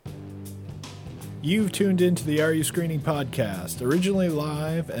You've tuned into the Are You Screening podcast. Originally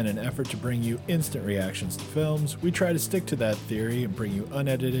live and an effort to bring you instant reactions to films, we try to stick to that theory and bring you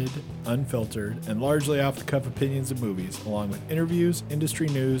unedited, unfiltered, and largely off-the-cuff opinions of movies, along with interviews, industry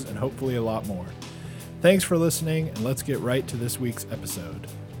news, and hopefully a lot more. Thanks for listening, and let's get right to this week's episode.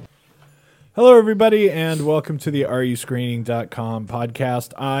 Hello, everybody, and welcome to the AreYouScreening.com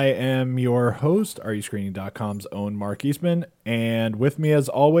podcast. I am your host, AreYouScreening.com's own Mark Eastman, and with me, as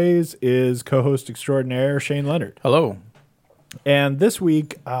always, is co-host extraordinaire Shane Leonard. Hello. And this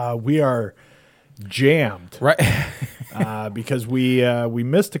week, we are jammed, Right. because we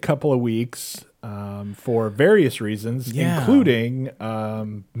missed a couple of weeks for various reasons, including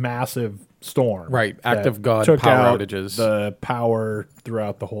massive storm. Right. Act that of God took power out outages. the power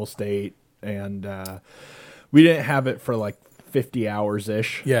throughout the whole state. And we didn't have it for like 50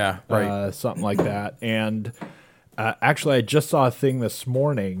 hours-ish. Yeah, right. Something like that. And actually, I just saw a thing this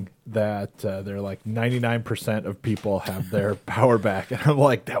morning that they're like 99% of people have their power back. And I'm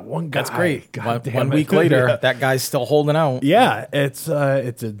like, that one guy. That's great. God damn One it. week later, Yeah. that guy's still holding out. Yeah, it's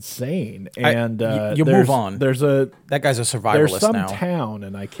insane. And you move on. That guy's a survivalist There's some now. town,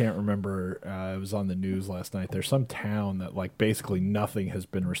 and I can't remember. It was on the news last night. There's some town that like basically nothing has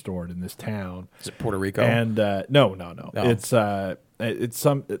been restored in this town. Is it Puerto Rico? And no. It's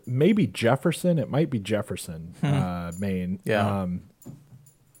some maybe Jefferson. It might be Jefferson, Maine. Yeah.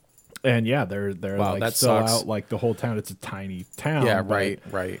 And yeah, they're Wow, like that still sucks. out like the whole town. It's a tiny town. Yeah, but-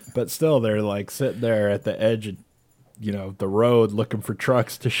 right. But still, they're like sitting there at the edge of, the road looking for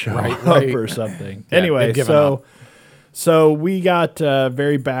trucks to show up right. or something. Yeah, Anyway, they've given up. so we got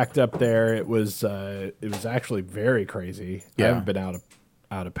very backed up there. It was actually very crazy. I Yeah. haven't been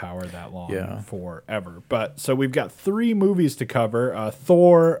out of power that long Yeah. forever. But so we've got 3 movies to cover.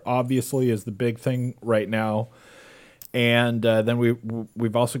 Thor obviously is the big thing right now. And then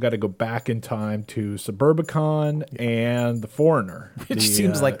we've also got to go back in time to Suburbicon and The Foreigner. It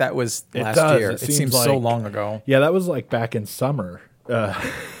seems like that was it last does. year. It It seems seems so like- long ago. Yeah, that was like back in summer.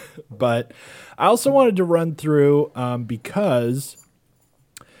 But I also wanted to run through because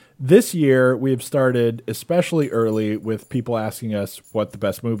this year we have started especially early with people asking us what the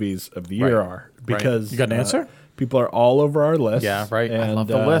best movies of the year Right. are. Because You got an answer? People are all over our list. Yeah, right. I And, love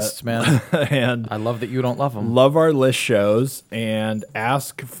the lists, man. and I love that you don't love them. love our list shows and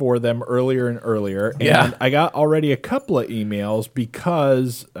ask for them earlier and earlier. And Yeah. I got already a couple of emails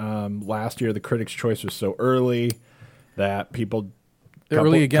because last year the Critics' Choice was so early that people.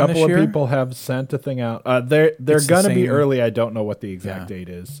 Early again couple this year? of people have sent a thing out. They're It's the going to be same- early. I don't know what the exact Yeah. date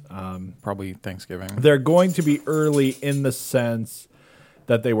is. Probably Thanksgiving. They're going to be early in the sense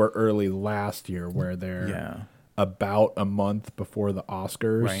that they were early last year, where they're Yeah. about a month before the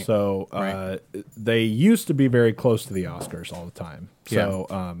Oscars. Right. So they used to be very close to the Oscars all the time. So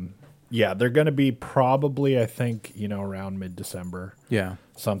they're going to be probably, I think, around mid-December, Yeah.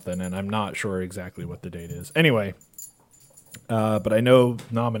 something. And I'm not sure exactly what the date is. Anyway, but I know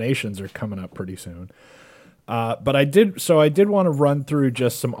nominations are coming up pretty soon. But I did want to run through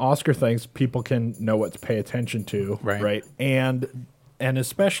just some Oscar things people can know what to pay attention to, Right. And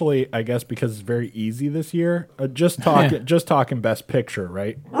especially, I guess, because it's very easy this year. Just talking Best Picture,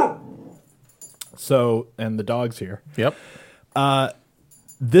 right? So, and the dog's here. Yep.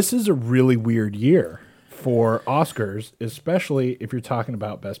 This is a really weird year for Oscars, especially if you're talking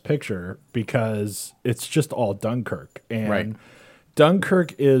about Best Picture, because it's just all Dunkirk. And Right.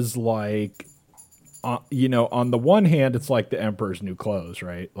 Dunkirk is like, on the one hand, it's like the Emperor's New Clothes,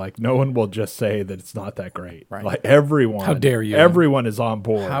 right? Like, no one will just say that it's not that great. Right. Like, everyone. How dare you. Everyone is on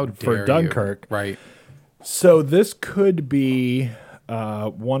board How for dare Dunkirk. you? Right. So this could be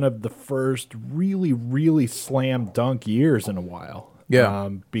one of the first really, really slam dunk years in a while. Yeah.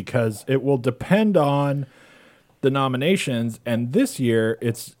 Because it will depend on the nominations, and this year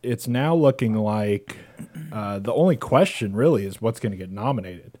it's now looking like the only question really is what's going to get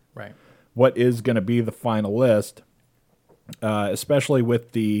nominated. Right. What is going to be the final list, especially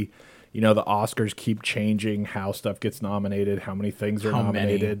with the Oscars keep changing how stuff gets nominated, how many things are How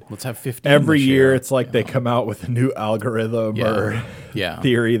nominated. many? Let's have 15 Every this year, it's like they come out with a new algorithm or Yeah.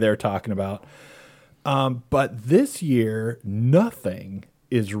 theory they're talking about. But this year, nothing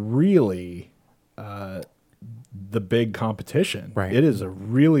is really the big competition. Right. It is a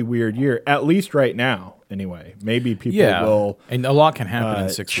really weird year, at least right now, anyway. Maybe people Yeah. will And a lot can happen in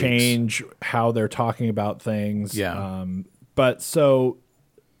 6 weeks. change how they're talking about things. Yeah. But so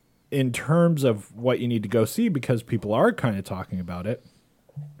in terms of what you need to go see, because people are kind of talking about it,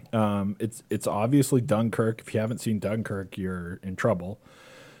 it's obviously Dunkirk. If you haven't seen Dunkirk, you're in trouble.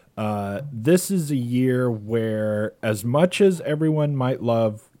 This is a year where, as much as everyone might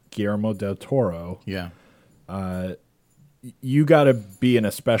love Guillermo del Toro. Yeah. You got to be in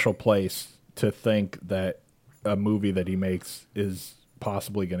a special place to think that a movie that he makes is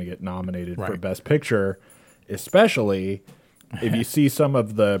possibly going to get nominated for Best Picture, especially if you see some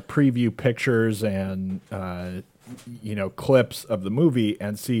of the preview pictures and clips of the movie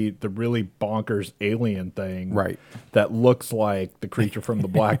and see the really bonkers alien thing that looks like the creature from the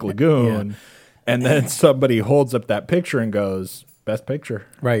Black Lagoon, and then somebody holds up that picture and goes, Best Picture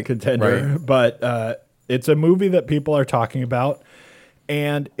contender. But it's a movie that people are talking about,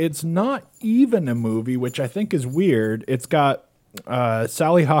 and it's not even a movie, which I think is weird. It's got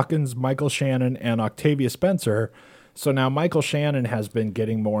Sally Hawkins, Michael Shannon, and Octavia Spencer. So now Michael Shannon has been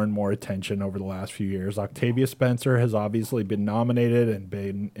getting more and more attention over the last few years. Octavia Spencer has obviously been nominated and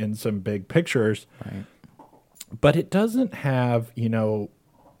been in some big pictures. Right. But it doesn't have,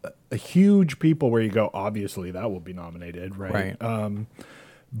 a huge people where you go, obviously that will be nominated, right?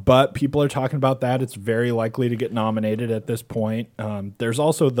 But people are talking about that. It's very likely to get nominated at this point. There's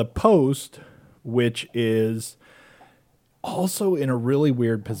also The Post, which is also in a really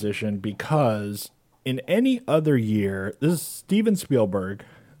weird position because in any other year, this is Steven Spielberg.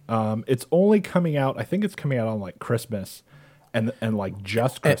 It's only coming out, I think it's coming out on like Christmas and like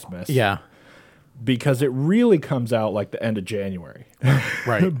just Christmas. Because it really comes out like the end of January.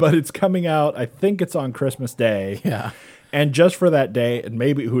 But it's coming out, I think it's on Christmas Day. And just for that day, and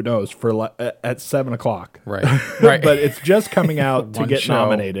maybe, who knows, for at 7 o'clock. But it's just coming out to get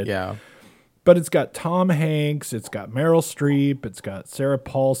nominated. But it's got Tom Hanks, it's got Meryl Streep, it's got Sarah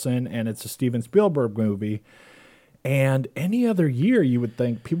Paulson, and it's a Steven Spielberg movie. And any other year, you would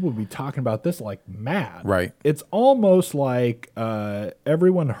think people would be talking about this like mad. It's almost like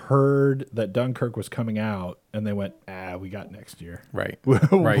everyone heard that Dunkirk was coming out, and they went, we got next year. We'll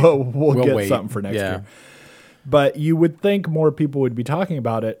get wait. Something for next year. But you would think more people would be talking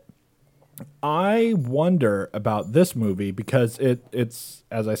about it. I wonder about this movie because it's,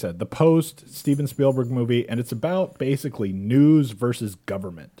 as I said, The Post, Steven Spielberg movie, and it's about basically news versus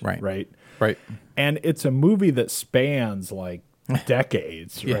government, right? And it's a movie that spans like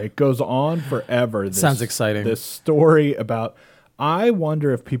decades, right? Goes on forever. Sounds exciting. This story about, I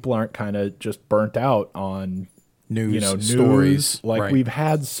wonder if people aren't kind of just burnt out on news stories. Like we've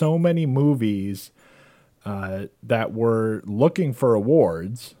had so many movies that were looking for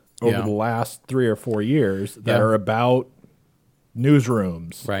awards over the last 3 or 4 years that are about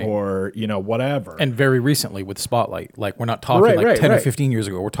newsrooms or, whatever. And very recently with Spotlight, like we're not talking 10 or 15 years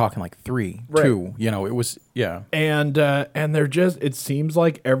ago. We're talking like 3, 2, it was, And they're just, it seems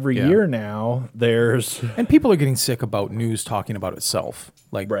like every year now there's. And people are getting sick about news talking about itself.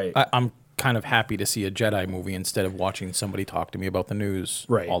 Like I'm kind of happy to see a Jedi movie instead of watching somebody talk to me about the news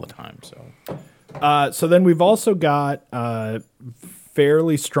all the time. So then we've also got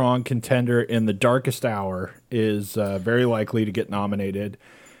fairly strong contender in The Darkest Hour is very likely to get nominated.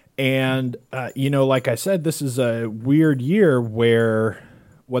 And, like I said, this is a weird year where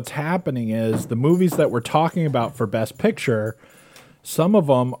what's happening is the movies that we're talking about for Best Picture, some of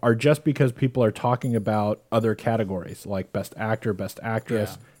them are just because people are talking about other categories like Best Actor, Best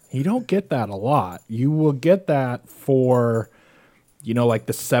Actress. You don't get that a lot. You will get that for, like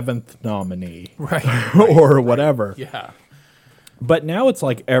the 7th nominee or whatever. But now it's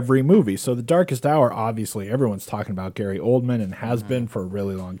like every movie. So The Darkest Hour, obviously, everyone's talking about Gary Oldman and has been for a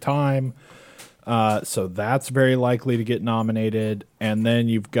really long time. So that's very likely to get nominated. And then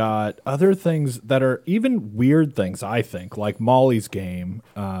you've got other things that are even weird things, I think, like Molly's Game,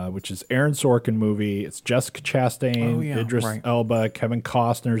 which is Aaron Sorkin movie. It's Jessica Chastain, Idris Elba, Kevin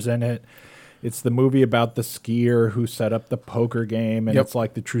Costner's in it. It's the movie about the skier who set up the poker game, and it's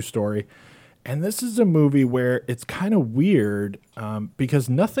like the true story. And this is a movie where it's kind of weird because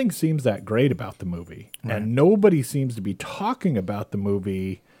nothing seems that great about the movie. And nobody seems to be talking about the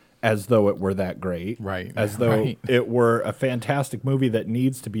movie as though it were that great. As though it were a fantastic movie that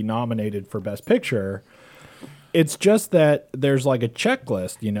needs to be nominated for Best Picture. It's just that there's like a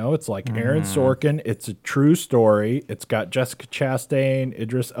checklist, It's like Aaron Sorkin. It's a true story. It's got Jessica Chastain,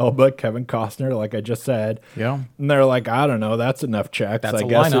 Idris Elba, Kevin Costner, like I just said. And they're like, I don't know, that's enough checks. I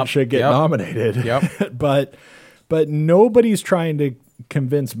guess it should get nominated. But nobody's trying to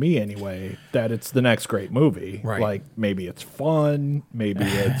convince me anyway that it's the next great movie. Like maybe it's fun, maybe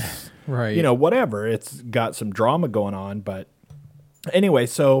it's whatever. It's got some drama going on, but anyway,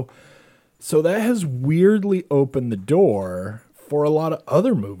 so that has weirdly opened the door for a lot of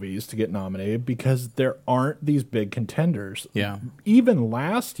other movies to get nominated because there aren't these big contenders. Even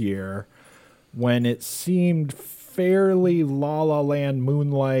last year, when it seemed fairly La La Land,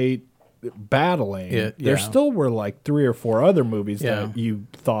 Moonlight, battling, there still were like 3 or 4 other movies that you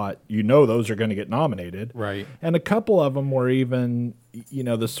thought, those are going to get nominated. Right. And a couple of them were even,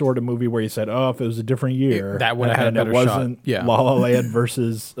 the sort of movie where you said, oh, if it was a different year, that would have had a better shot. And it wasn't La La Land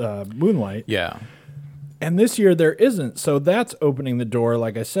versus Moonlight. Yeah. And this year there isn't. So that's opening the door,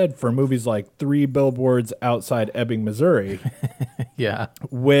 like I said, for movies like 3 Billboards Outside Ebbing, Missouri. Yeah.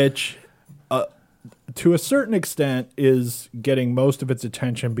 Which, to a certain extent, is getting most of its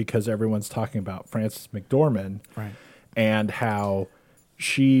attention because everyone's talking about Frances McDormand. Right. And how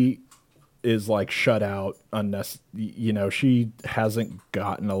she is like shut out. She hasn't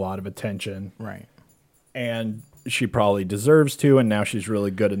gotten a lot of attention. Right. And she probably deserves to, and now she's really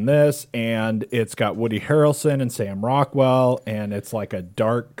good in this. And it's got Woody Harrelson and Sam Rockwell, and it's like a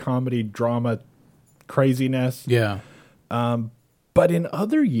dark comedy drama craziness. Yeah. But in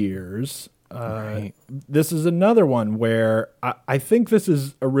other years, this is another one where I think this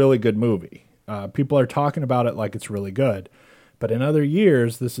is a really good movie. People are talking about it like it's really good. But in other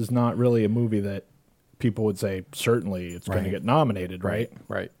years, this is not really a movie that people would say, certainly it's going to get nominated, right?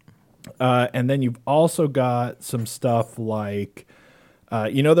 Right. And then you've also got some stuff like,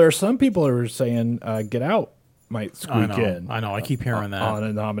 there are some people who are saying Get Out might squeak in. I know. I keep hearing that. On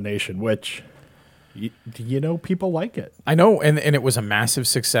a nomination, which, people like it. I know. And it was a massive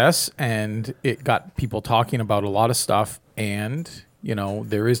success, and it got people talking about a lot of stuff. And,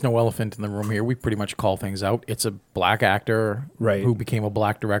 there is no elephant in the room here. We pretty much call things out. It's a black actor who became a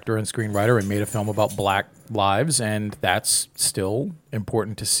black director and screenwriter and made a film about black lives, and that's still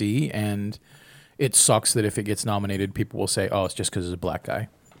important to see. And it sucks that if it gets nominated, people will say, oh, it's just because it's a black guy.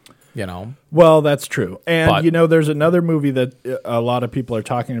 Well, that's true. And, there's another movie that a lot of people are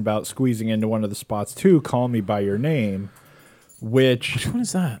talking about squeezing into one of the spots, too, Call Me By Your Name. Which one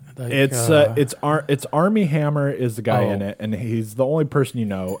is that? Like, it's Armie Hammer is the guy in it, and he's the only person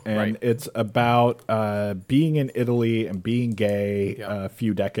and it's about being in Italy and being gay a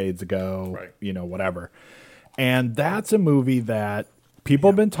few decades ago, whatever. And that's a movie that people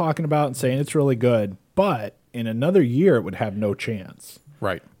have been talking about and saying it's really good, but in another year it would have no chance.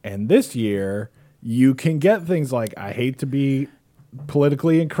 Right. And this year you can get things like, I hate to be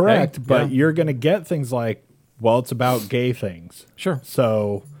politically incorrect, but you're going to get things like, well, it's about gay things. Sure.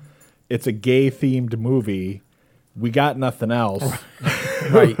 So it's a gay-themed movie. We got nothing else.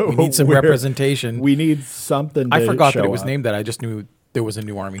 Right. We need some representation. We need something to I forgot that it show was up. named that. I just knew there was a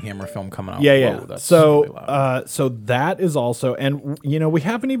new Armie Hammer film coming out. Yeah. Whoa, that's so, really loud. so that is also, and we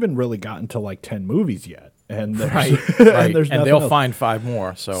haven't even really gotten to like 10 movies yet. And right. and they'll find 5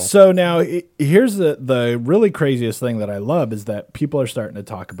 more. So now here's the really craziest thing that I love is that people are starting to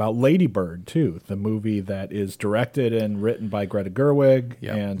talk about Lady Bird too, the movie that is directed and written by Greta Gerwig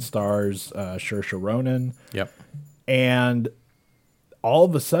and stars Saoirse Ronan. Yep. And all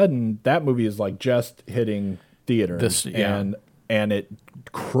of a sudden, that movie is like just hitting theaters, and it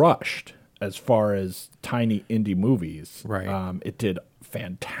crushed as far as tiny indie movies. Right. It did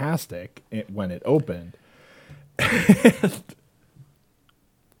fantastic when it opened.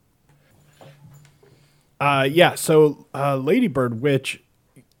 So Lady Bird, which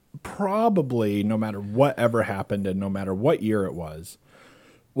probably no matter whatever happened and no matter what year it was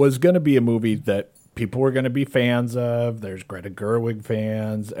going to be a movie that people were going to be fans of. There's Greta Gerwig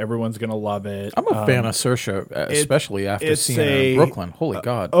fans. Everyone's going to love it. I'm a fan of Saoirse, especially after seeing her in Brooklyn. Holy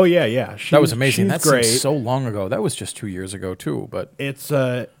God. Oh, yeah. That was amazing. That great. seems so long ago. That was just 2 years ago, too. But it's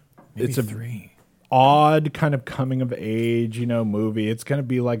a 3. Odd kind of coming of age, movie. It's going to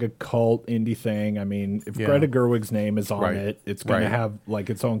be like a cult indie thing. I mean, if Greta Gerwig's name is on it, it's going to have like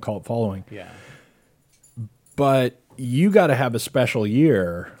its own cult following. Yeah. But you got to have a special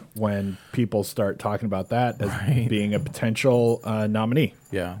year when people start talking about that as being a potential nominee.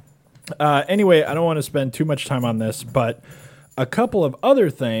 Yeah. Anyway, I don't want to spend too much time on this, but a couple of other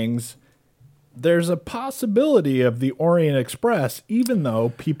things. There's a possibility of the Orient Express, even though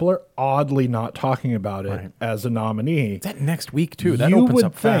people are oddly not talking about it as a nominee. Is that next week, too? That opens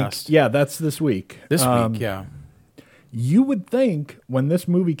up fast. Yeah, that's this week. This week, yeah. You would think when this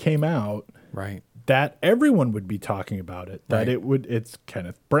movie came out that everyone would be talking about it. That it's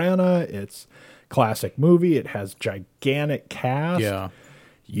Kenneth Branagh, it's classic movie, it has gigantic cast. Yeah.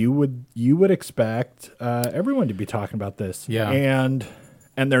 You would expect everyone to be talking about this. Yeah.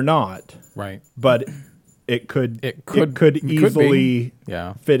 And they're not. Right. But it could easily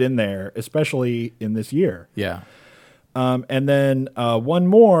fit in there, especially in this year. Yeah. And then one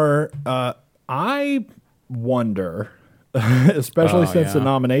more, I wonder, especially since the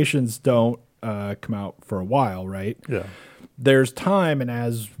nominations don't come out for a while, right? Yeah. There's time, and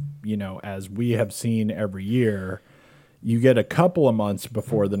as we have seen every year, you get a couple of months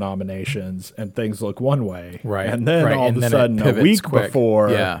before the nominations and things look one way. Right. And then right. all and of a then sudden, a week quick. before,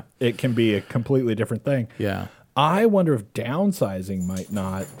 Yeah. it can be a completely different thing. Yeah. I wonder if downsizing might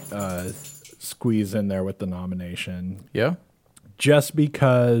not squeeze in there with the nomination. Yeah. Just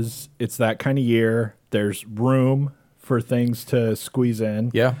because it's that kind of year, there's room for things to squeeze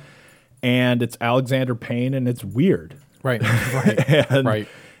in. Yeah. And it's Alexander Payne, and it's weird. Right. Right. and, right.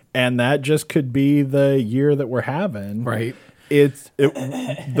 And that just could be the year that we're having. Right.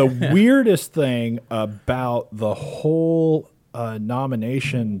 The weirdest thing about the whole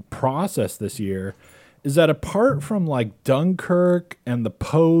nomination process this year is that apart from like Dunkirk and The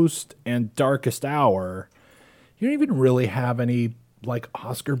Post and Darkest Hour, you don't even really have any like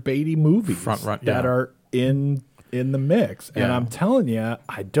Oscar baity movies that are in the mix. Yeah. And I'm telling you,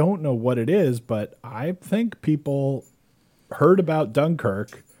 I don't know what it is, but I think people heard about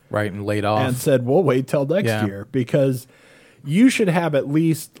Dunkirk, right, and laid off and said, "We'll wait till next year," because you should have at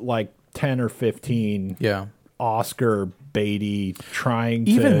least like 10 or 15 Oscar baity trying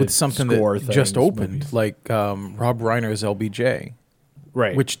even to with something score that just opened, movies. like Rob Reiner's LBJ,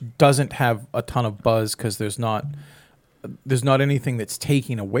 right? Which doesn't have a ton of buzz because there's not anything that's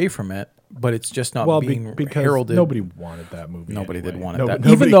taking away from it, but it's just not being because heralded. Nobody wanted that movie. Nobody anyway. did want Nobody-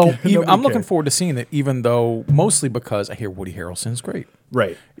 that. Even though I'm looking cared. forward to seeing it, even though mostly because I hear Woody Harrelson's great.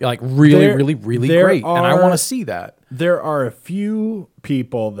 Right. Like really, There- really, really there great. And I are- want to see that. There are a few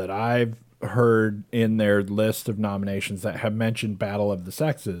people that I've heard in their list of nominations that have mentioned Battle of the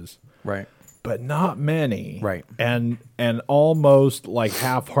Sexes. Right. But not many. Right. And almost like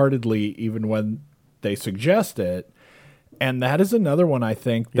half-heartedly even when they suggest it. And that is another one I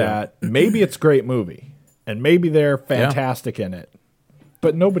think that maybe it's a great movie and maybe they're fantastic in it.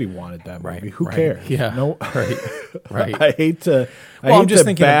 But nobody wanted that movie. Who cares? Yeah. No. Right. Right. I hate to I'm just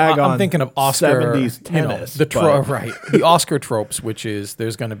thinking bag I'm on thinking of Oscar 70s tennis. Right. The Oscar tropes, which is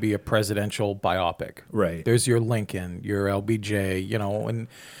there's going to be a presidential biopic. Right. There's your Lincoln, your LBJ,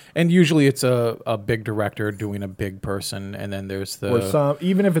 and usually it's a big director doing a big person, and then there's the or some,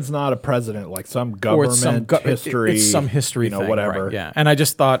 even if it's not a president, like some government history, it's some history thing, whatever. Right, yeah. And I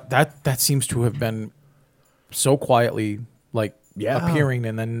just thought that seems to have been so quietly like appearing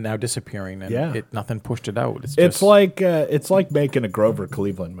and then now disappearing, and nothing pushed it out. It's like making a Grover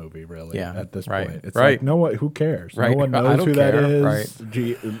Cleveland movie, really. Yeah, at this right, point, it's right. like, no one, who cares? Right. No one I knows don't who that care, is. right.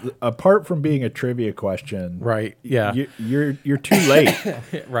 Gee, apart from being a trivia question, right? Yeah, you're too late.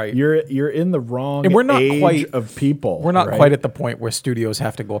 Right. You're in the wrong and we're not age quite, of people. We're not right? quite at the point where studios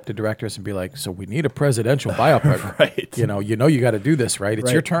have to go up to directors and be like, "So we need a presidential biopic, right? You got to do this, right?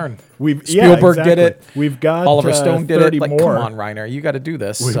 It's your turn." Spielberg did it. We've got Oliver Stone did it. Like, more. come on, Reiner, you got to do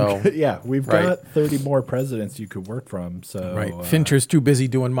this. We've got 30 more presidents you could work from. So Fincher's too busy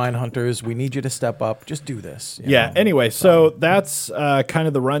doing Mindhunters. We need you to step up. Just do this. Anyway, so that's kind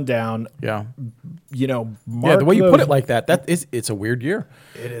of the rundown. Yeah. The way you put it like that, it's a weird year.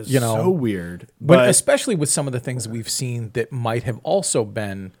 It is so weird. But especially with some of the things we've seen that might have also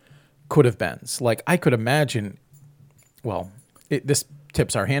could have been. Like I could imagine, this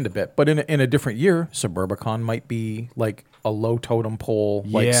tips our hand a bit, but in a different year, Suburbicon might be like a low totem pole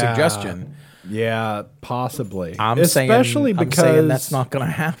suggestion. Yeah, possibly. I'm saying that's not going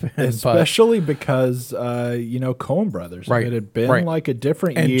to happen. Especially because Coen Brothers. Right. It had been like a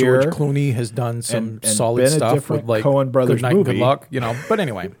different and year. George Clooney has done some and solid been a stuff different with like Coen Brothers Good Night movie. and Good Luck. But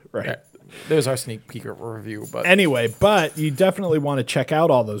anyway, Right. There's our sneak peek review. But anyway, but you definitely want to check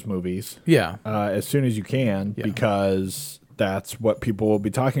out all those movies. Yeah. As soon as you can, because that's what people will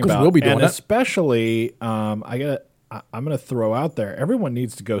be talking about. We'll be doing and it. especially, I'm going to throw out there, everyone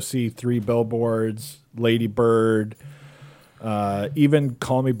needs to go see 3 Billboards, Lady Bird, even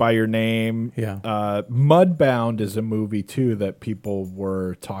Call Me By Your Name. Yeah. Mudbound is a movie, too, that people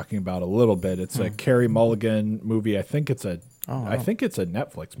were talking about a little bit. It's a Carey Mulligan movie. I think it's a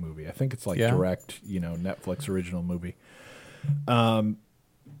Netflix movie. I think it's like direct, Netflix original movie.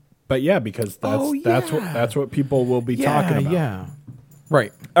 But yeah, because that's what people will be talking about. Yeah.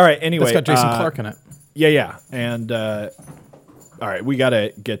 Right. All right. Anyway, it's got Jason Clarke in it. Yeah. And all right, we got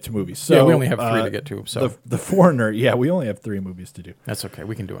to get to movies. So we only have 3 to get to. So the Foreigner. Yeah, we only have 3 movies to do. That's okay.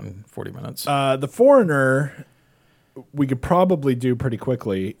 We can do it in 40 minutes. The Foreigner, we could probably do pretty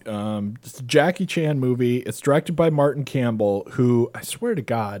quickly. It's a Jackie Chan movie. It's directed by Martin Campbell, who I swear to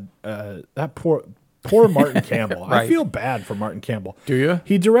God, that poor Martin Campbell. Right. I feel bad for Martin Campbell. Do you?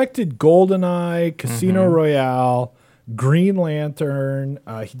 He directed GoldenEye, Casino Royale, Green Lantern.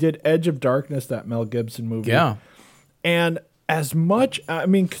 He did Edge of Darkness, that Mel Gibson movie. Yeah. And as much, I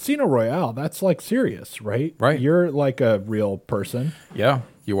mean, Casino Royale, that's like serious, right? Right. You're like a real person. Yeah,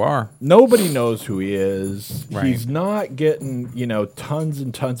 you are. Nobody knows who he is. Right. He's not getting, tons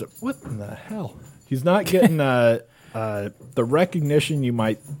and tons of, what in the hell? He's not getting the recognition you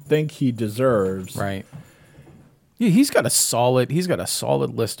might think he deserves. Right. Yeah, he's got a solid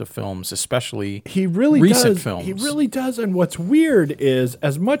list of films, especially he really recent does. films. He really does. And what's weird is,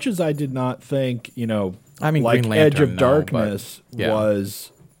 as much as I did not think, like Green Lantern, Edge of Darkness yeah.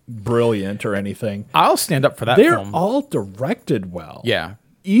 was brilliant or anything. I'll stand up for that They're film. all directed well. Yeah.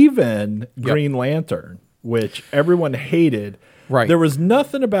 Even Green Lantern, which everyone hated. Right. There was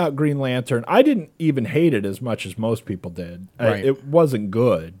nothing about Green Lantern. I didn't even hate it as much as most people did. Right. It wasn't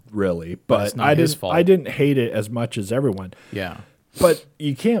good, really. But it's not his fault. I didn't hate it as much as everyone. Yeah. But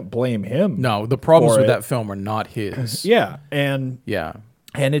you can't blame him. No, the problems with it. that film are not his. Yeah. And Yeah.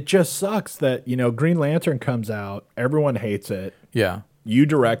 it just sucks that, Green Lantern comes out, everyone hates it. Yeah. You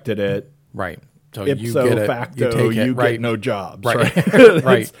directed it. Right. So Ipso you get it. facto, you take it. you Right. get no jobs. Right. Right.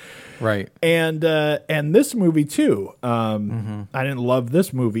 Right. Right. And this movie too. I didn't love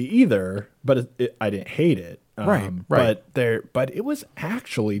this movie either, but I didn't hate it. Right. But it was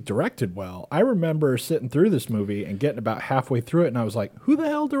actually directed well. I remember sitting through this movie and getting about halfway through it, and I was like, "Who the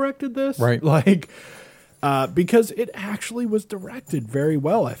hell directed this?" Right. Like, because it actually was directed very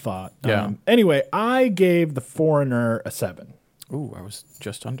well. I thought. Yeah. Anyway, I gave The Foreigner a 7. Ooh, I was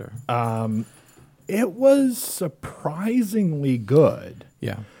just under. It was surprisingly good.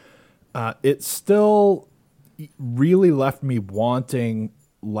 Yeah. It still really left me wanting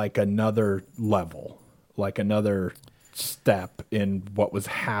like another level, like another step in what was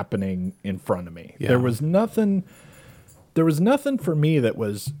happening in front of me. Yeah. There was nothing for me that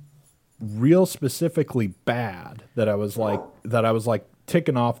was real specifically bad that I was like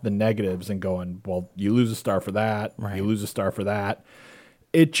ticking off the negatives and going, well, you lose a star for that. Right. You lose a star for that.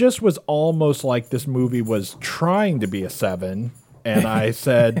 It just was almost like this movie was trying to be a 7. And I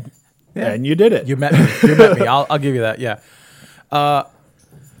said, and you did it. You met me. You met me. I'll give you that. Yeah. I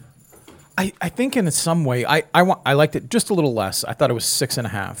think in some way I liked it just a little less. I thought it was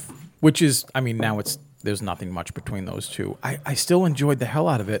 6.5, which is, I mean, now there's nothing much between those two. I still enjoyed the hell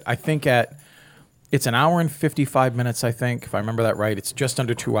out of it. I think it's an hour and 55 minutes. I think, if I remember that right, it's just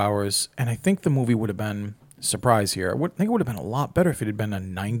under 2 hours. And I think the movie would have been, surprise here, I think it would have been a lot better if it had been a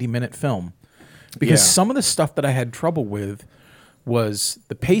 90-minute film, because some of the stuff that I had trouble with was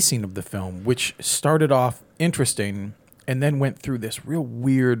the pacing of the film, which started off interesting and then went through this real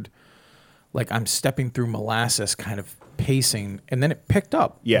weird, like I'm stepping through molasses kind of pacing, and then it picked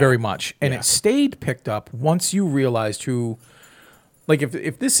up very much, and it stayed picked up once you realized who, like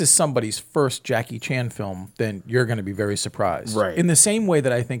if this is somebody's first Jackie Chan film, then you're going to be very surprised. Right. In the same way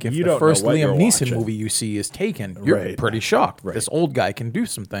that I think if You the don't first know what Liam you're Neeson watching. movie you see is Taken, you're Right. pretty shocked. Right. This old guy can do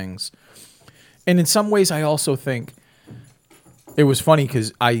some things. And in some ways, I also think it was funny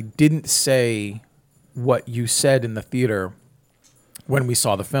because I didn't say what you said in the theater when we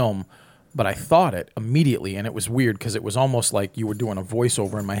saw the film, but I thought it immediately, and it was weird because it was almost like you were doing a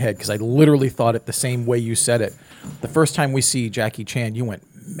voiceover in my head, because I literally thought it the same way you said it. The first time we see Jackie Chan, you went,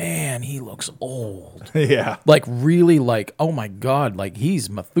 man, he looks old. Yeah. Like, really, like, oh my God, like, he's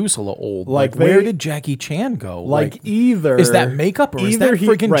Methuselah old. Like, where did Jackie Chan go? Like either is that makeup or is that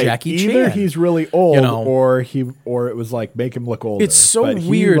friggin' Jackie Chan? Either he's really old, You know? or it was like make him look older. It's so but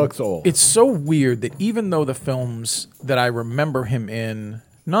weird. He looks old. It's so weird that even though the films that I remember him in,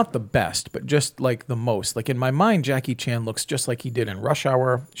 not the best, but just like the most, like in my mind, Jackie Chan looks just like he did in Rush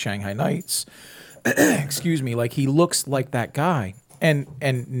Hour, Shanghai Nights. Excuse me, like he looks like that guy. And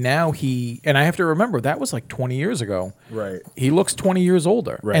now and I have to remember that was like 20 years ago. Right. He looks 20 years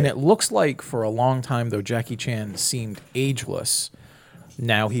older. Right. And it looks like for a long time, though, Jackie Chan seemed ageless.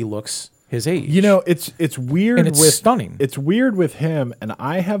 Now he looks his age. It's weird. And it's stunning. It's weird with him, and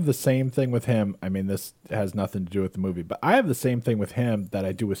I have the same thing with him. I mean, this has nothing to do with the movie, but I have the same thing with him that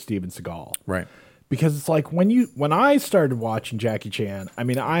I do with Steven Seagal. Right. Because it's like when I started watching Jackie Chan, I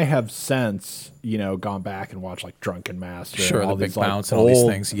mean, I have since, gone back and watched like Drunken Master. Sure, and all the Big these, like, Bounce and all these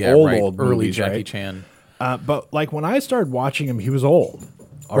things. Yeah, old early movies, Jackie right? Chan. But like when I started watching him, he was old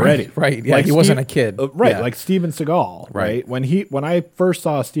already. Right. Yeah, Like he wasn't a kid. Right. Yeah. Like Steven Seagal. Right. Right. When I first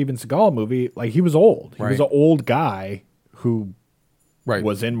saw a Steven Seagal movie, like he was old. He was Right. an old guy who Right.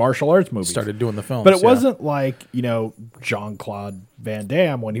 was in martial arts movies. Started doing the films. But it yeah. wasn't like, Jean-Claude Van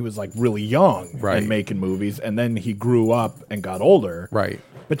Damme when he was like really young Right. and making movies, and then he grew up and got older. Right.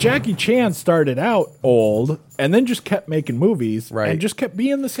 But Jackie Chan started out old and then just kept making movies Right. and just kept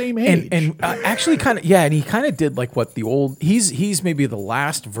being the same age. And actually kind of, and he kind of did like what the old, he's maybe the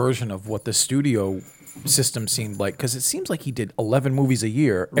last version of what the studio system seemed like, because it seems like he did 11 movies a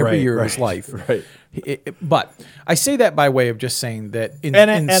year every year of his life. Right. But I say that by way of just saying that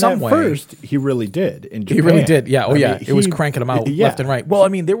in some way, first he really did. In Japan. He really did. Yeah. Oh, yeah. Mean, it was cranking them out left and right. Well, I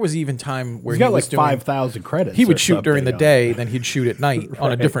mean, there was even time where he got like 5,000 credits. He would shoot during the day, then he'd shoot at night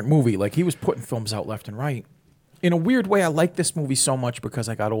on a different movie. Like he was putting films out left and right. In a weird way, I like this movie so much because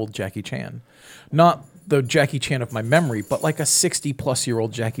I got old Jackie Chan. Not the Jackie Chan of my memory, but like a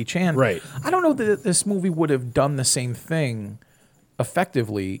 60-plus-year-old Jackie Chan. Right. I don't know that this movie would have done the same thing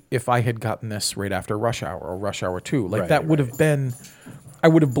effectively if I had gotten this right after Rush Hour or Rush Hour 2. Like that would have been, I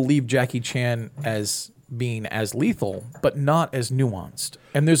would have believed Jackie Chan as being as lethal, but not as nuanced.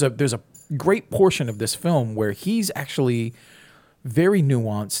 And there's a great portion of this film where he's actually very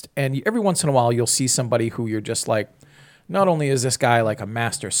nuanced, and every once in a while you'll see somebody who you're just like, not only is this guy like a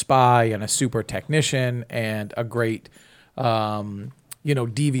master spy and a super technician and a great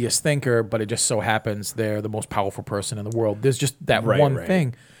devious thinker, but it just so happens they're the most powerful person in the world. There's just that one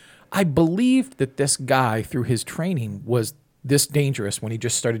thing. I believed that this guy, through his training, was this dangerous when he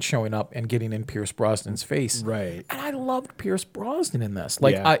just started showing up and getting in Pierce Brosnan's face. Right. And I loved Pierce Brosnan in this.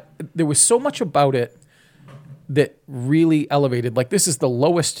 Like there was so much about it that really elevated. Like this is the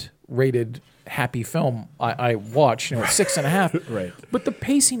lowest rated happy film I watched. 6.5. Right. But the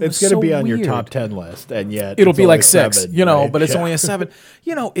pacing it's was going to be so on weird. your top 10 list, and yet it'll be like 6, 7, but it's only a 7.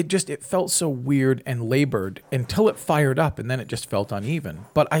 It felt so weird and labored until it fired up, and then it just felt uneven.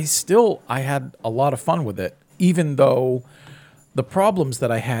 But I had a lot of fun with it, even though the problems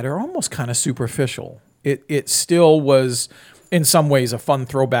that I had are almost kind of superficial. It still was, in some ways, a fun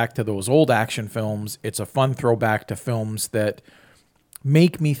throwback to those old action films. It's a fun throwback to films that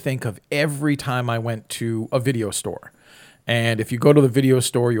make me think of every time I went to a video store. And if you go to the video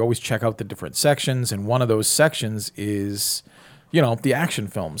store, you always check out the different sections. And one of those sections is, the action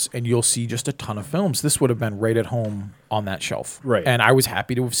films. And you'll see just a ton of films. This would have been right at home on that shelf. Right. And I was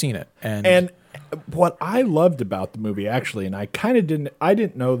happy to have seen it. And what I loved about the movie, actually, and I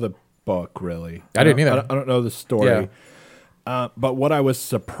didn't know the book, really. I didn't either. I don't know the story. Yeah. But what I was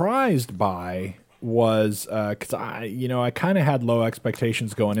surprised by was because I kind of had low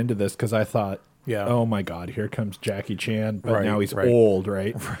expectations going into this because I thought, oh my God, here comes Jackie Chan, but now he's old,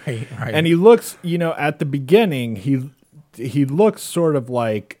 right? Right. And he looks, at the beginning, he looks sort of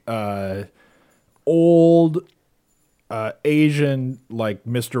like old Asian, like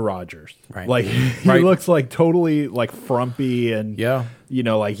Mr. Rogers. Right. Like he looks like totally like frumpy and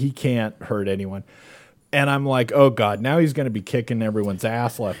like he can't hurt anyone. And I'm like, oh God, now he's going to be kicking everyone's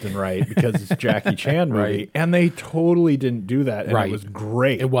ass left and right because it's Jackie Chan movie. Right. And they totally didn't do that. And it was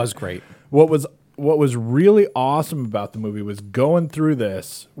great. It was great. What was really awesome about the movie was going through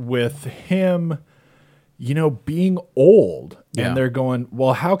this with him, being old. Yeah. And they're going,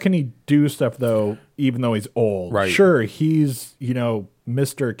 well, how can he do stuff though, even though he's old? Right. Sure, he's,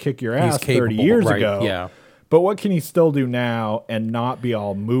 Mr. Kick Your Ass 30 years ago. Yeah. But what can he still do now and not be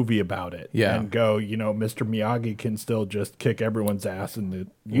all movie about it? Yeah. And go, Mr. Miyagi can still just kick everyone's ass in the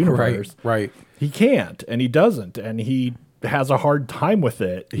universe. Right. He can't, and he doesn't, and he has a hard time with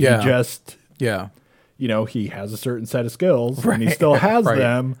it. He just, he has a certain set of skills, and he still has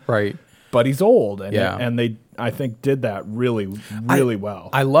them. Right. But he's old, and they, I think, did that really, really well.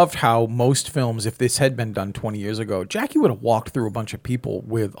 I loved how most films, if this had been done 20 years ago, Jackie would have walked through a bunch of people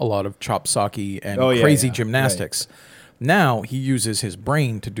with a lot of chop socky and crazy gymnastics. Right. Now he uses his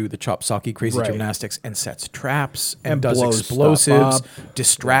brain to do the chop socky crazy gymnastics and sets traps and does explosives,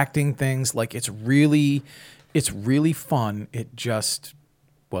 distracting things. Like it's really fun. It just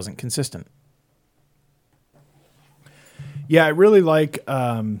wasn't consistent. Yeah, I really like.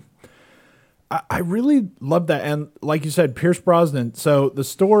 I really love that. And like you said, Pierce Brosnan. So the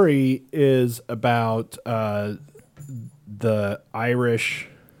story is about the Irish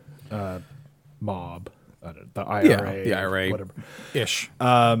mob, the IRA. The IRA. Whatever. Ish.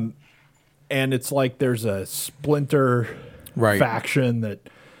 And it's like there's a splinter faction that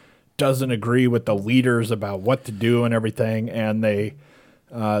doesn't agree with the leaders about what to do and everything. And they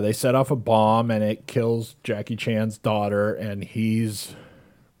set off a bomb and it kills Jackie Chan's daughter, and he's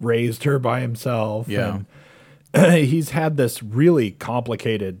raised her by himself. Yeah. And he's had this really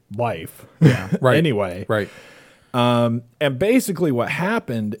complicated life. Yeah. Right. Anyway. Right. And basically what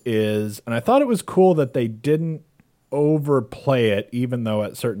happened is, and I thought it was cool that they didn't overplay it, even though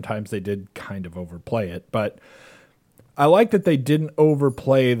at certain times they did kind of overplay it. But I like that they didn't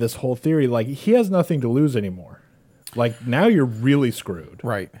overplay this whole theory. Like, he has nothing to lose anymore. Like, now you're really screwed.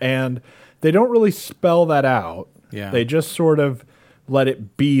 Right. And they don't really spell that out. Yeah. They just sort of let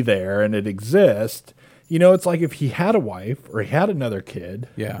it be there and it exists. You know, it's like if he had a wife or he had another kid,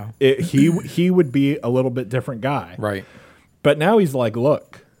 Yeah. he would be a little bit different guy. Right. But now he's like,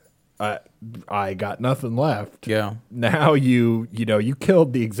 look, I got nothing left. Yeah. Now you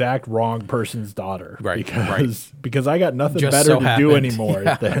killed the exact wrong person's daughter. Right. Because I got nothing Just better so to happened. do anymore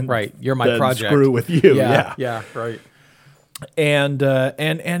than Right. You're my than project. screw with you. Yeah. Right. And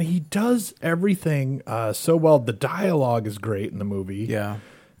he does everything so well. The dialogue is great in the movie. Yeah.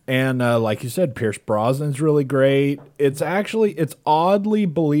 And like you said, Pierce Brosnan's really great. It's oddly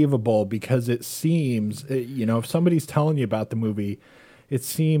believable because it seems, if somebody's telling you about the movie, it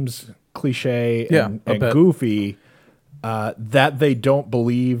seems cliche and goofy that they don't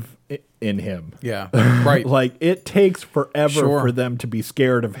believe in him. Yeah. Right. Like it takes forever for them to be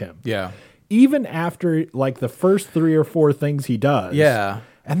scared of him. Yeah. Even after like the first 3 or 4 things he does. Yeah.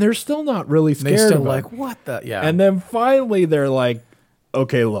 And they're still not really scared They're still of him. like, what the? Yeah. And then finally they're like,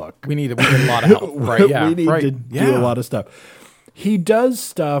 okay, look. we need a lot of help. Right. Yeah. We need to do a lot of stuff. He does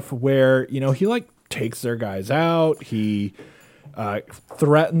stuff where, he like takes their guys out. He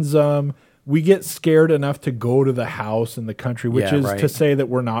threatens them. We get scared enough to go to the house in the country, which is to say that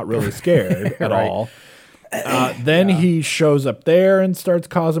we're not really scared at all. Then he shows up there and starts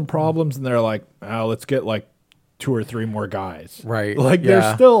causing problems, and they're like, oh, let's get like 2 or 3 more guys. Right. Like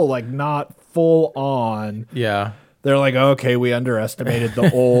they're still like not full on. Yeah. They're like, okay, we underestimated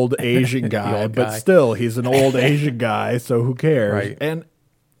the old Asian guy, but still, he's an old Asian guy, so who cares? Right.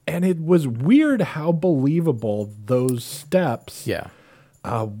 And it was weird how believable those steps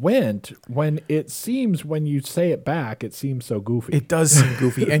went when it seems, when you say it back, it seems so goofy. It does seem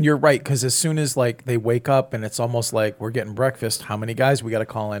goofy. And you're right, because as soon as like they wake up and it's almost like we're getting breakfast, how many guys we got to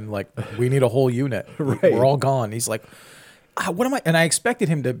call in? Like, we need a whole unit. Right. We're all gone. He's like, what am I? And I expected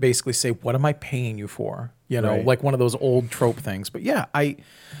him to basically say, what am I paying you for? Like one of those old trope things. But yeah, I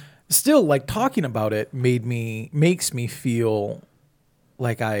still like talking about it makes me feel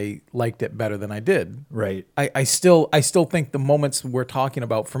like I liked it better than I did. Right. I still think the moments we're talking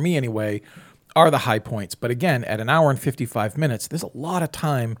about, for me anyway, are the high points. But again, at an hour and 55 minutes, there's a lot of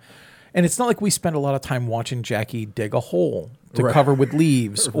time. And it's not like we spend a lot of time watching Jackie dig a hole to cover with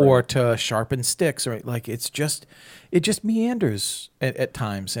leaves or to sharpen sticks, or like it just meanders at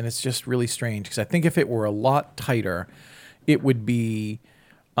times, and it's just really strange. Because I think if it were a lot tighter, it would be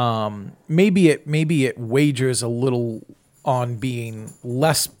maybe it wagers a little on being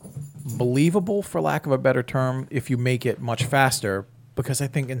less believable, for lack of a better term, if you make it much faster. Because I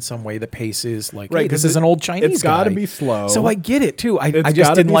think in some way the pace is like, hey, this is an old Chinese guy. It's got to be slow. So I get it too. I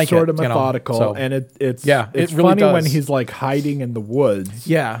just didn't like it. Sort of methodical, and it's really funny does. when he's like hiding in the woods.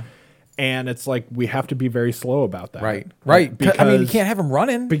 Yeah, and it's like we have to be very slow about that. Right. Because, I mean, you can't have him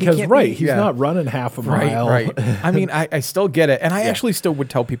running because he's not running half a mile. Right. I mean, I still get it, and I actually still would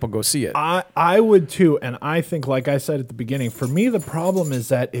tell people go see it. I would too, and I think, like I said at the beginning, for me the problem is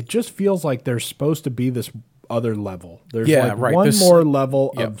that it just feels like there's supposed to be this other level. There's one more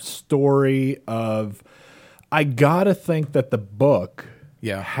level of story of. I gotta think that the book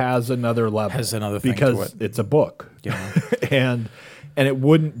has another level, thing because it's a book, and it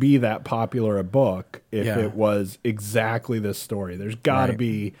wouldn't be that popular a book if it was exactly this story. There's got to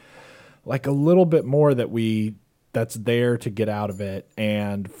be like a little bit more that's there to get out of it,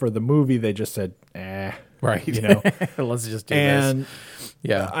 and for the movie they just said, right, let's just do this.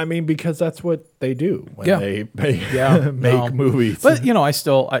 Yeah, I mean, because that's what they do when they make movies. But we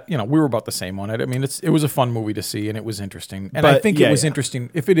were about the same on it. I mean, it was a fun movie to see, and it was interesting. And I think it was interesting.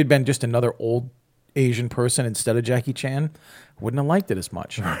 If it had been just another old Asian person instead of Jackie Chan, I wouldn't have liked it as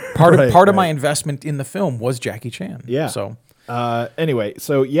much. Part of my investment in the film was Jackie Chan. Yeah. So anyway,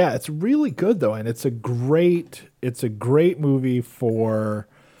 it's really good though, and it's a great movie for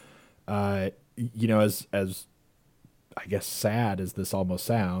as I guess sad as this almost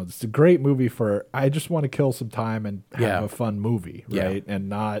sounds, it's a great movie for I just want to kill some time and have a fun movie, right? And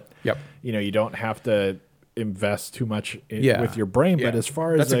not, you don't have to invest too much with your brain. But as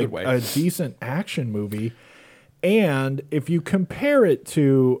far as a decent action movie, and if you compare it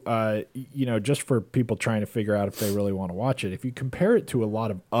to, just for people trying to figure out if they really want to watch it, if you compare it to a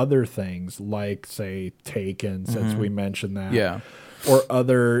lot of other things like, say, Taken, since we mentioned that, or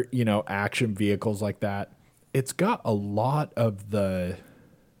other, action vehicles like that, it's got a lot of the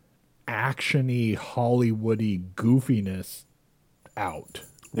action-y, Hollywoody goofiness out.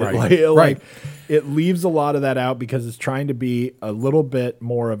 Right. It leaves a lot of that out because it's trying to be a little bit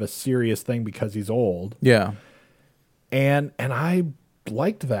more of a serious thing because he's old. Yeah. And I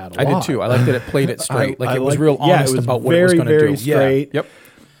liked that a lot. I did too. I liked that it played it straight. It was real honest about what it was going to do. Very straight. Yeah.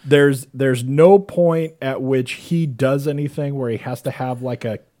 Yep. There's no point at which he does anything where he has to have like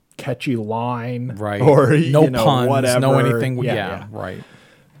a catchy line, right? Or no you know, puns, whatever. no anything. Yeah, right.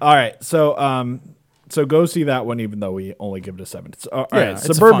 All right, so go see that one, even though we only give it a 7. All right, it's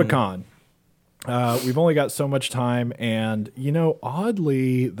Suburbicon. We've only got so much time, and you know,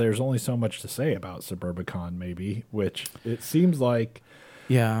 oddly, there's only so much to say about Suburbicon. Maybe, which it seems like.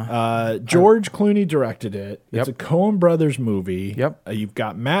 Yeah. George Clooney directed it. Yep. It's a Coen Brothers movie. Yep. You've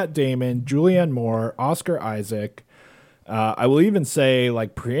got Matt Damon, Julianne Moore, Oscar Isaac. I will even say,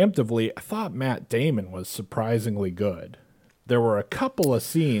 like, preemptively, I thought Matt Damon was surprisingly good. There were a couple of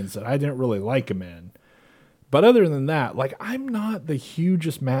scenes that I didn't really like him in. But other than that, like, I'm not the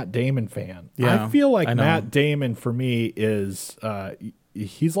hugest Matt Damon fan. Yeah, I feel like I know. Matt Damon, for me, is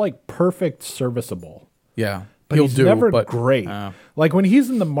he's like perfect serviceable. Yeah. But he's never great. Like when he's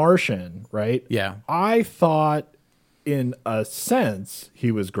in The Martian, right? Yeah. I thought in a sense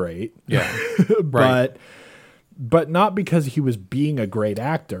he was great. Yeah. Right. But not because he was being a great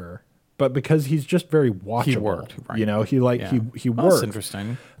actor, but because he's just very watchable. He worked, right. You know, he Well, worked. that's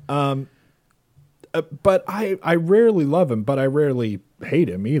interesting. But I rarely love him, but I rarely hate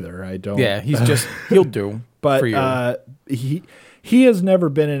him either. I don't. Yeah, he'll do But for you. He has never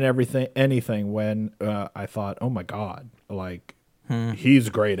been in anything when I thought, oh my God, like he's a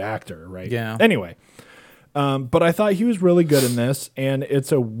great actor, right? Yeah. Anyway, but I thought he was really good in this, and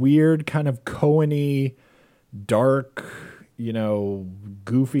it's a weird kind of Coen-y, dark, you know,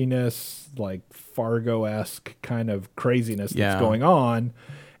 goofiness, like Fargo-esque kind of craziness that's going on,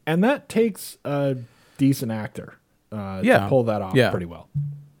 and that takes a decent actor to pull that off pretty well.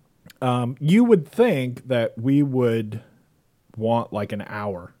 You would think that we would want like an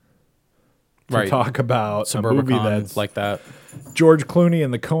hour to talk about a movie that's like that. George Clooney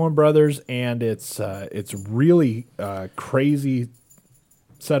and the Coen Brothers, and it's really crazy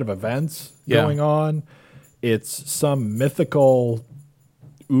set of events going on. It's some mythical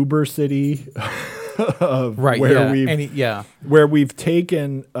Uber city of where we've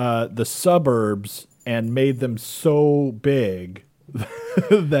taken the suburbs and made them so big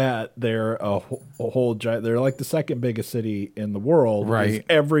that they're a whole giant. They're like the second biggest city in the world. Right. Is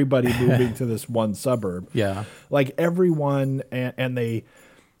everybody moving to this one suburb. Yeah. Like everyone, and they.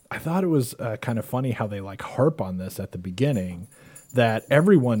 I thought it was kind of funny how they like harp on this at the beginning, that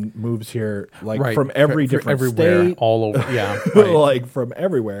everyone moves here like from every different everywhere, state, all over. Yeah. like from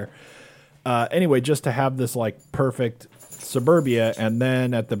everywhere. Anyway, just to have this like perfect suburbia, and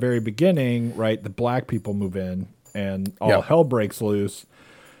then at the very beginning, right, the black people move in. And all hell breaks loose.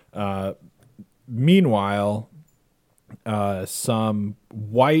 Meanwhile, some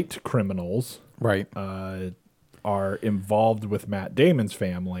white criminals are involved with Matt Damon's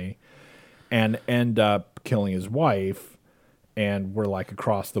family and end up killing his wife. And we're like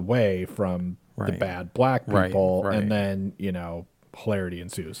across the way from the bad black people. And then, you know, hilarity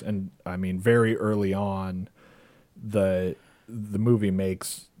ensues. And I mean, very early on, the movie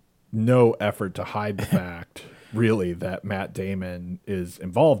makes no effort to hide the fact really that Matt Damon is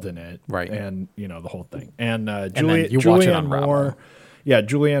involved in it, and you know the whole thing. And Julianne Moore,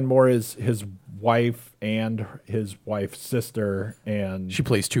 Julianne Moore is his wife and his wife's sister, and she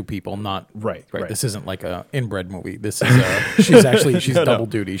plays two people, not right. This isn't like a inbred movie. This is she's double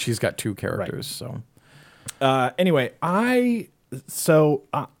duty. She's got two characters. So anyway, this will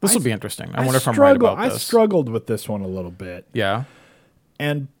be interesting. I wonder if I'm right about this. I struggled with this one a little bit. Yeah,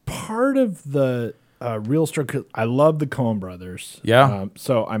 and part of the real struggle. I love the Coen Brothers. Yeah.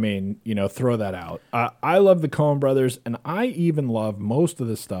 So I mean, you know, throw that out. I love the Coen Brothers, and I even love most of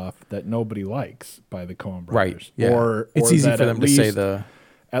the stuff that nobody likes by the Coen Brothers. Right. Yeah. Or it's easy for them to say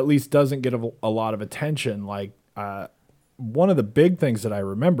at least doesn't get a lot of attention. Like one of the big things that I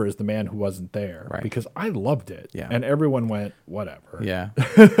remember is The Man Who Wasn't There, because I loved it. Yeah. And everyone went, whatever. Yeah.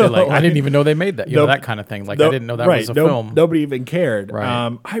 They're like, I didn't even know they made that. You know, that kind of thing. Like, I didn't know that was a film. Nobody even cared.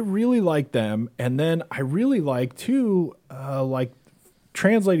 Right. I really liked them. And then I really liked, too, like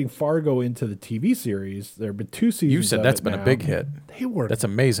translating Fargo into the TV series. There have been 2 seasons. You said that's been a big hit. That's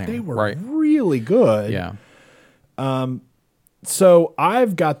amazing. They were really good. Yeah. So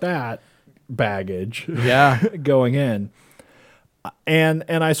I've got that baggage going in. And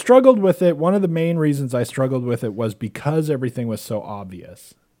I struggled with it. One of the main reasons I struggled with it was because everything was so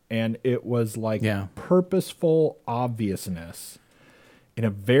obvious. And it was like purposeful obviousness in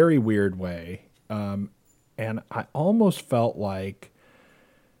a very weird way. And I almost felt like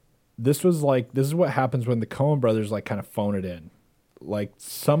this is what happens when the Coen Brothers like kind of phone it in. Like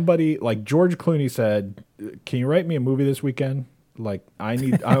somebody, like George Clooney said, "Can you write me a movie this weekend? Like I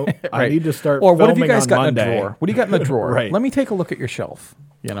need to start or filming what have you guys got Monday. in the drawer? What do you got in the drawer? Right. Let me take a look at your shelf."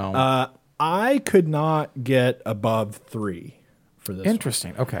 You know, I could not get above 3 for for this.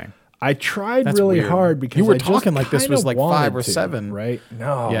 Interesting. Okay. I tried really weird. hard because you were I just talking like this was like 5 or to, 7, right?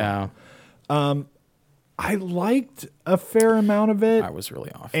 No. Yeah. I liked a fair amount of it. I was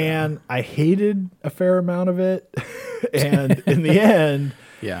really off. And I hated a fair amount of it. And in the end,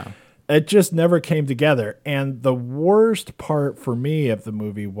 yeah, it just never came together. And the worst part for me of the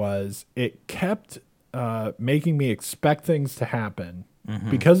movie was it kept making me expect things to happen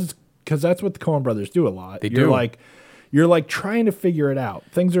because that's what the Coen brothers do a lot. You're like trying to figure it out.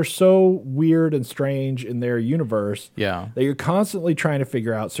 Things are so weird and strange in their universe that you're constantly trying to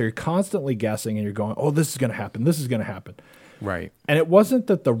figure out. So you're constantly guessing and you're going, oh, this is going to happen. This is going to happen. Right. And it wasn't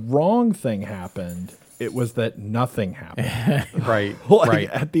that the wrong thing happened. It was that nothing happened. Right. Like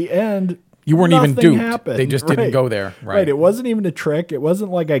at the end, you weren't even duped. Happened. They just didn't go there. Right. It wasn't even a trick. It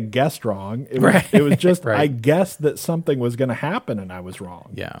wasn't like I guessed wrong. It was just I guessed that something was going to happen and I was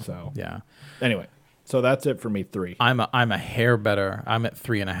wrong. Yeah. So anyway. So that's it for me, 3. I'm a hair better. I'm at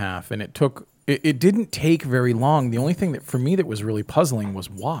 3.5, and it didn't take very long. The only thing that for me that was really puzzling was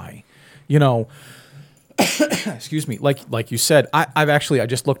why, excuse me, like you said, I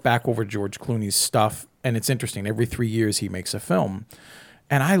just looked back over George Clooney's stuff, and it's interesting. Every 3 years he makes a film,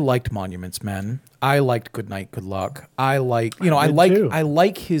 and I liked Monuments Men. I liked Good Night, Good Luck. I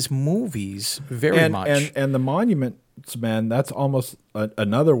like his movies very much. And the Monuments Men, that's almost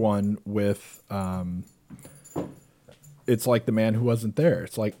another one with. It's like The Man Who Wasn't There.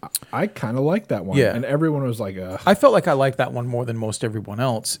 It's like I kind of like that one, and everyone was like, I felt like I liked that one more than most everyone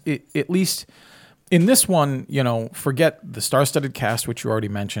else. At least in this one, forget the star-studded cast, which you already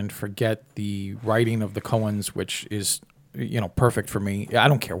mentioned. Forget the writing of the Coens, which is perfect for me. I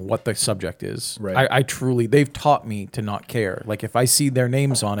don't care what the subject is. Right. I truly, they've taught me to not care. Like if I see their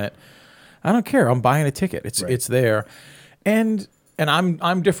names on it, I don't care. I'm buying a ticket. It's there, and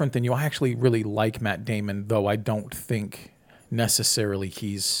I'm different than you. I actually really like Matt Damon, though I don't think necessarily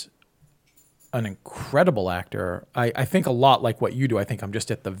he's an incredible actor. I think a lot like what you do. I think I'm just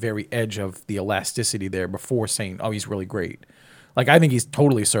at the very edge of the elasticity there before saying, oh, he's really great. Like, I think he's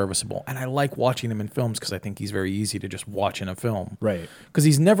totally serviceable. And I like watching him in films because I think he's very easy to just watch in a film. Right. Because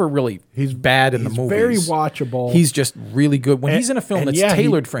he's never really bad in the movies. He's very watchable. He's just really good. When he's in a film that's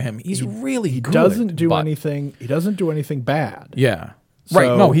tailored for him, he's really good. He doesn't do anything bad. Yeah. So,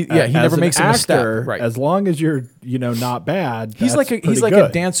 right. No, he never makes a misstep. Right. As long as you're, not bad. He's like a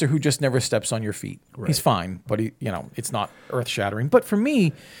dancer who just never steps on your feet. Right. He's fine, but it's not earth-shattering. But for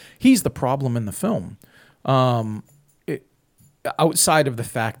me, he's the problem in the film. Outside of the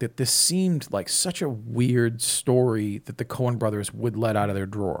fact that this seemed like such a weird story that the Coen brothers would let out of their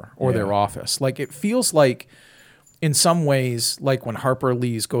drawer or their office. Like, it feels like, in some ways, like when Harper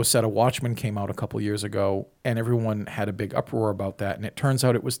Lee's Go Set a Watchman came out a couple years ago, and everyone had a big uproar about that, and it turns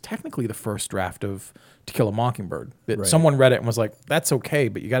out it was technically the first draft of To Kill a Mockingbird. That someone read it and was like, that's okay,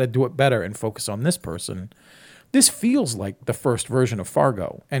 but you got to do it better and focus on this person. This feels like the first version of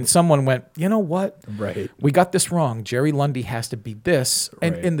Fargo. And someone went, you know what? Right. We got this wrong. Jerry Lundy has to be this.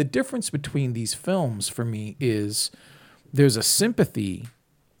 And the difference between these films for me is there's a sympathy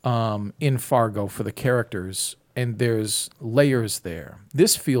in Fargo for the characters, and there's layers there.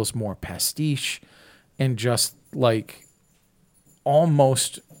 This feels more pastiche and just like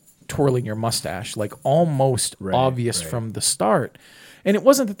almost twirling your mustache, like almost obvious from the start. And it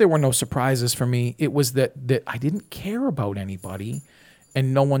wasn't that there were no surprises for me. It was that I didn't care about anybody,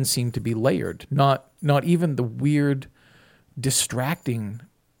 and no one seemed to be layered. Not even the weird, distracting,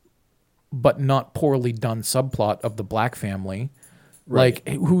 but not poorly done subplot of the black family, like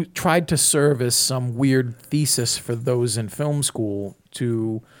who tried to serve as some weird thesis for those in film school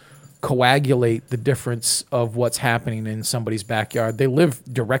to coagulate the difference of what's happening in somebody's backyard. They live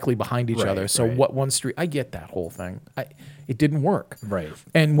directly behind each other. So what one street, I get that whole thing. It didn't work. Right.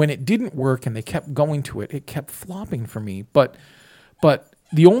 And when it didn't work and they kept going to it, it kept flopping for me. But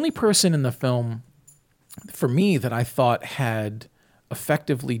the only person in the film for me that I thought had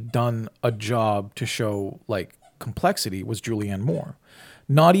effectively done a job to show like complexity was Julianne Moore.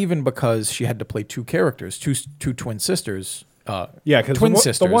 Not even because she had to play two characters, two twin sisters. Because twin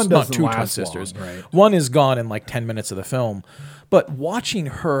sisters, the one not two last twin sisters. Long, right. One is gone in like 10 minutes of the film. But watching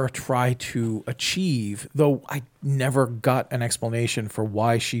her try to achieve, though I never got an explanation for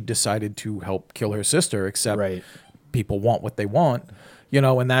why she decided to help kill her sister, except people want what they want,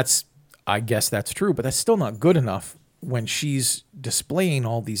 and I guess that's true, but that's still not good enough when she's displaying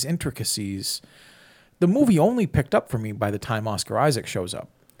all these intricacies. The movie only picked up for me by the time Oscar Isaac shows up.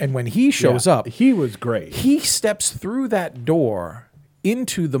 And when he shows up, he was great. He steps through that door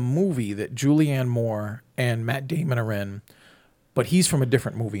into the movie that Julianne Moore and Matt Damon are in but he's from a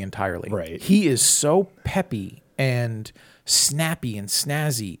different movie entirely. Right. He is so peppy and snappy and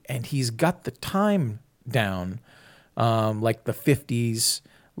snazzy, and he's got the time down, like the 50s,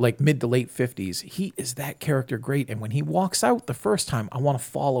 like mid to late 50s. He is that character great. And when he walks out the first time, I want to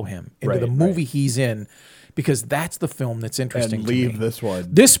follow him into the movie he's in, because that's the film that's interesting and to leave me. this one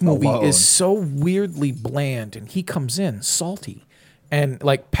This movie alone. is so weirdly bland, and he comes in salty and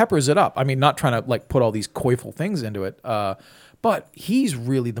like peppers it up. I mean, not trying to like put all these coyful things into it, but he's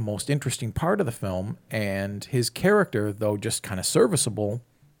really the most interesting part of the film, and his character, though just kind of serviceable,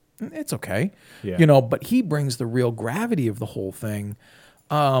 it's okay. Yeah. You know, but he brings the real gravity of the whole thing.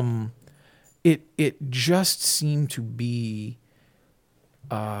 It just seemed to be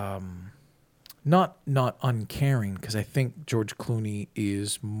not uncaring, because I think George Clooney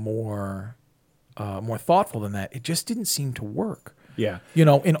is more thoughtful than that. It just didn't seem to work. Yeah. You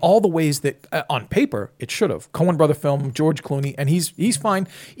know, in all the ways that on paper it should have. Coen brother film, George Clooney, and he's fine.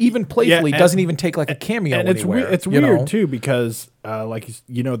 Even playfully, doesn't even take like a cameo and anywhere. It's weird too, because like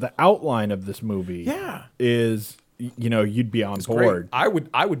the outline of this movie is, you'd be on board. Great.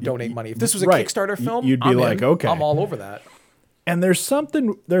 I would donate money if this was a right. Kickstarter film. You'd be like, okay, I'm all over that. And there's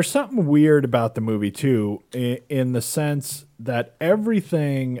something weird about the movie too, in the sense that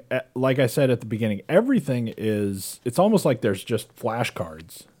everything, like I said at the beginning, it's almost like there's just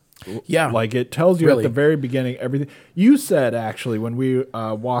flashcards. Yeah. Like it tells you at the very beginning everything. You said, actually, when we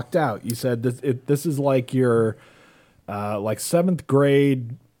walked out, you said this is like your like 7th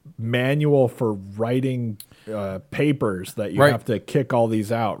grade manual for writing papers that you have to kick all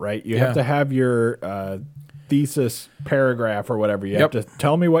these out, right? You have to have your thesis paragraph or whatever. You have to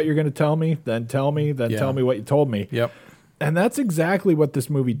tell me what you're going to tell me, then tell me, then tell me what you told me. Yep. And that's exactly what this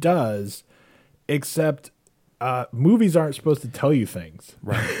movie does, except movies aren't supposed to tell you things.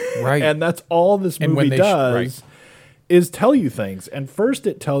 Right. And that's all this movie does is tell you things. And first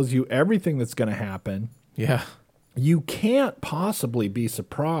it tells you everything that's going to happen. Yeah. You can't possibly be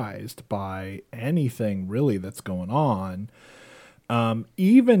surprised by anything really that's going on,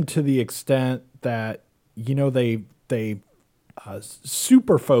 even to the extent that, they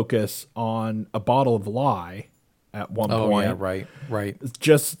super focus on a bottle of lye at one point. Yeah, right.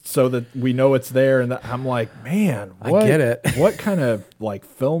 Just so that we know it's there. And I'm like, man, what, I get it. What kind of like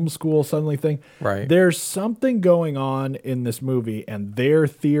film school suddenly thing? Right. There's something going on in this movie and their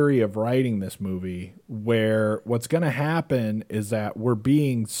theory of writing this movie where what's going to happen is that we're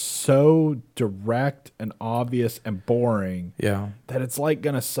being so direct and obvious and boring that it's like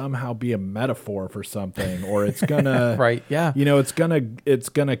going to somehow be a metaphor for something, or it's going to, it's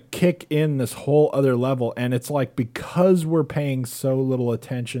going to kick in this whole other level. And it's like, because we're paying so little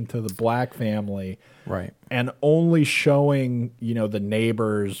attention to the black family, and only showing, the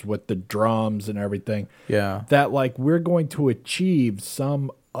neighbors with the drums and everything, that like we're going to achieve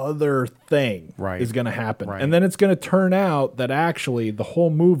some other thing is going to happen. And then it's going to turn out that actually the whole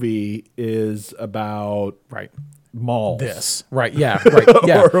movie is about malls. Or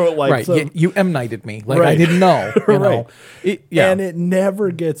like you M Nighted me. Like I didn't know. You know? And it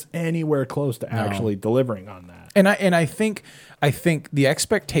never gets anywhere close to actually delivering on that. And I think the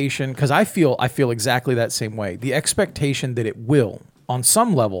expectation, because I feel exactly that same way. The expectation that it will, on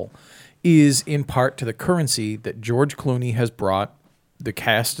some level, is in part to the currency that George Clooney has brought, the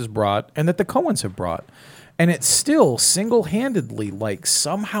cast has brought, and that the Coens have brought. And it still single-handedly like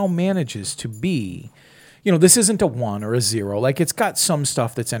somehow manages to be, this isn't a 1 or a 0. Like it's got some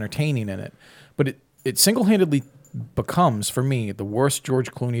stuff that's entertaining in it, but it single-handedly becomes, for me, the worst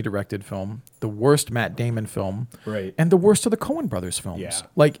George Clooney directed film, the worst Matt Damon film, and the worst of the Coen brothers films. Yeah.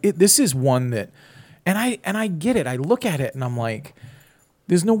 Like this is one that, and I get it. I look at it and I'm like,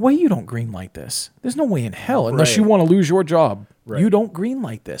 there's no way you don't greenlight this. There's no way in hell, unless you want to lose your job. You don't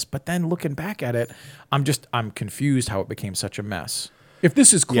greenlight this. But then looking back at it, I'm confused how it became such a mess. If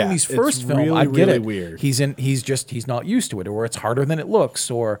this is Clooney's first film, really, I get really it. Weird. He's not used to it, or it's harder than it looks,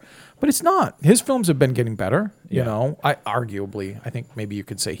 but it's not. His films have been getting better. You know, I think maybe you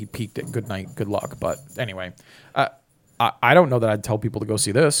could say he peaked at Good Night, Good Luck. But anyway, I don't know that I'd tell people to go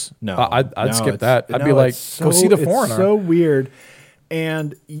see this. No, I'd skip that. I'd be like, go see The Foreigner. It's so weird.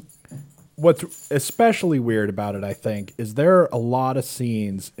 And what's especially weird about it, I think, is there are a lot of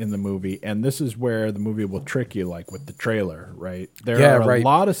scenes in the movie, and this is where the movie will trick you, like with the trailer, right? There are a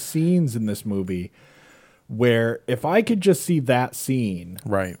lot of scenes in this movie where if I could just see that scene,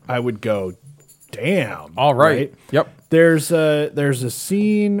 I would go, damn. All right. Yep. There's a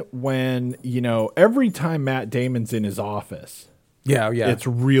scene when, every time Matt Damon's in his office. Yeah. It's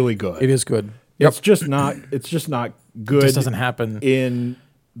really good. It is good. Yep. It's just not good. It just doesn't happen in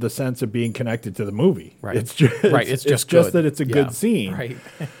the sense of being connected to the movie. Right. It's just It's just that it's a good scene. Right.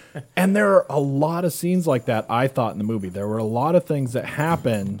 And there are a lot of scenes like that, I thought, in the movie. There were a lot of things that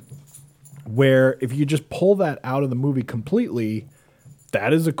happen where if you just pull that out of the movie completely,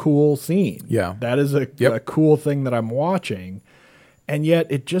 that is a cool scene. Yeah. That is a cool thing that I'm watching. And yet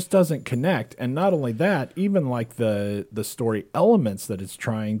it just doesn't connect. And not only that, even like the story elements that it's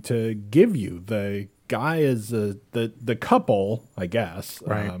trying to give you. The guy is the couple, I guess.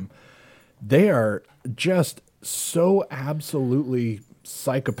 Right. They are just so absolutely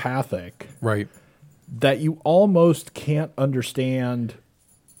psychopathic, Right. that you almost can't understand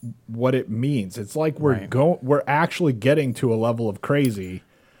what it means. It's like we're actually getting to a level of crazy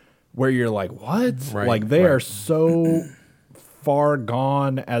where you're like, what? Right. Like they are so far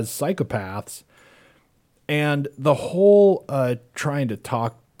gone as psychopaths. And the whole trying to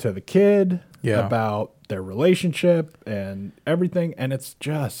talk to the kid about their relationship and everything, and it's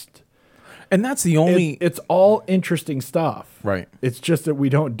just... And that's the only... It's all interesting stuff. Right. It's just that we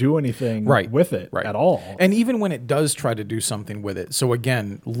don't do anything with it at all. And even when it does try to do something with it, so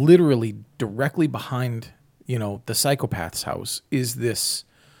again, literally directly behind, the psychopath's house is this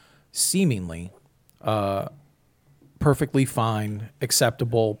seemingly perfectly fine,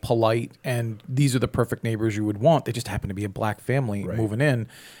 acceptable, polite, and these are the perfect neighbors you would want. They just happen to be a black family moving in.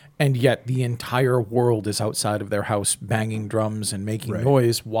 And yet the entire world is outside of their house banging drums and making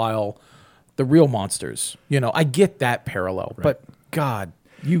noise while... the real monsters, I get that parallel, but God,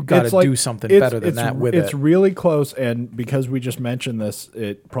 you got to do something better than that with it. It's really close, and because we just mentioned this,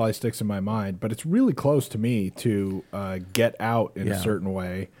 it probably sticks in my mind, but it's really close to me to Get Out in a certain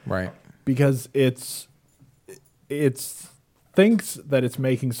way. Right. Because it's thinks that it's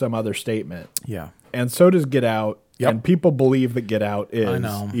making some other statement. Yeah. And so does Get Out, and people believe that Get Out is, I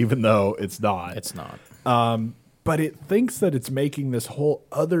know. even though it's not. It's not. But it thinks that it's making this whole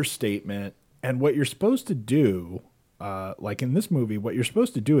other statement. And what you're supposed to do, like in this movie, what you're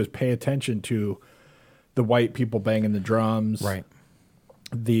supposed to do is pay attention to the white people banging the drums, right?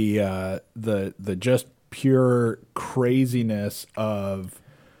 The just pure craziness of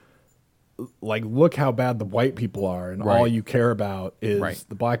like, look how bad the white people are, and all you care about is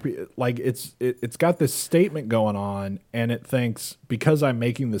the black people. Like it's got this statement going on, and it thinks because I'm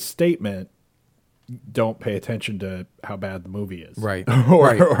making this statement, don't pay attention to how bad the movie is. Right.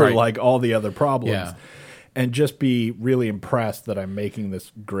 or like all the other problems. Yeah. And just be really impressed that I'm making this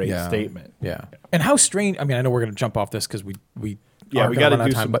great statement. Yeah. And how strange, I know we're going to jump off this because we got to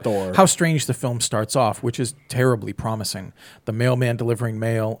do some Thor. How strange the film starts off, which is terribly promising. The mailman delivering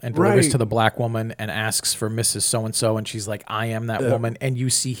mail and delivers to the black woman and asks for Mrs. So-and-so, and she's like, I am that woman. And you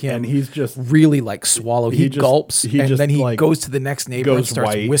see him and he's just really like swallow. He gulps, and then he goes to the next neighbor and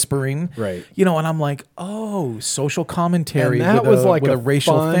starts whispering. Right. And I'm like, oh, social commentary and that with was like a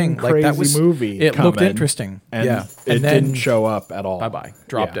racial fun, thing. Like that was movie. It looked interesting. And yeah. It then didn't show up at all. Bye-bye.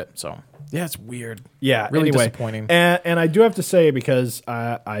 Dropped it. So... yeah, it's weird. Yeah, really anyway, disappointing. And I do have to say, because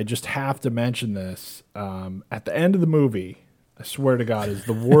I just have to mention this, at the end of the movie, I swear to God, is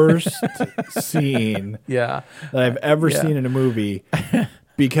the worst scene that I've ever seen in a movie,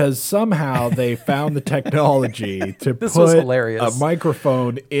 because somehow they found the technology to put a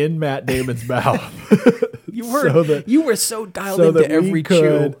microphone in Matt Damon's mouth. You were so dialed into every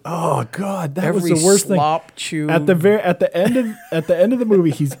chew. Oh God, that was the worst thing. Chew. At the end of the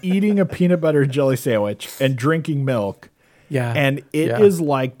movie, he's eating a peanut butter and jelly sandwich and drinking milk. Yeah, and it is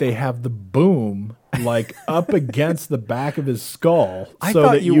like they have the boom like up against the back of his skull, so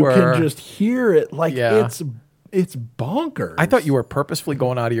that you can just hear it. Like it's bonkers. I thought you were purposefully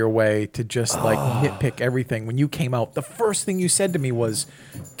going out of your way to just like nitpick everything. When you came out, the first thing you said to me was,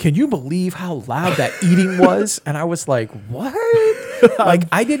 "Can you believe how loud that eating was?" And I was like, "What?" Like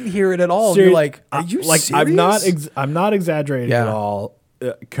I didn't hear it at all. You're like, "Are you serious?" I'm not exaggerating at all.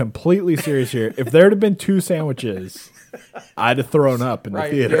 Completely serious here. If there had been 2 sandwiches, I'd have thrown up in the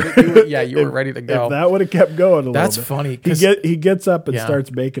theater. You were ready to go. If that would have kept going a little bit. That's funny. He gets up and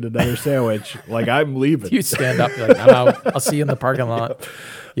starts making another sandwich. Like, I'm leaving. You stand up. You're like, I'm out. I'll see you in the parking lot.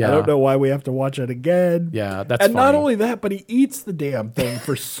 Yeah. I don't know why we have to watch it again. Yeah, that's and funny. not only that, but he eats the damn thing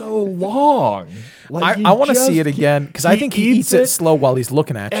for so long. Like I want to see it again, because I think he eats it slow while he's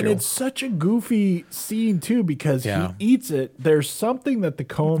looking at you. And it's such a goofy scene, too, because he eats it. There's something that the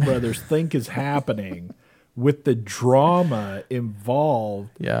Coen brothers think is happening with the drama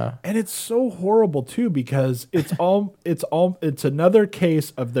involved. Yeah. And it's so horrible, too, because it's another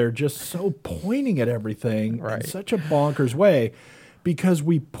case of they're just so pointing at everything in such a bonkers way. Because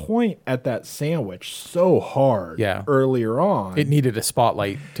we point at that sandwich so hard earlier on. It needed a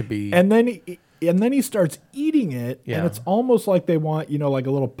spotlight to be... And then and then he starts eating it, Yeah. and it's almost like they want, like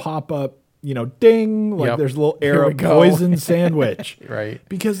a little pop-up, ding, like Yep. there's a little Here arrow we go. poison sandwich. Right.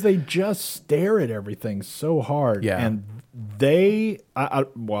 Because they just stare at everything so hard. Yeah. And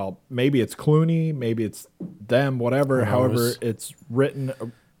well, maybe it's Clooney, maybe it's them, whatever, however it's written,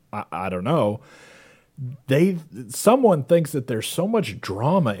 I don't know. Someone thinks that there's so much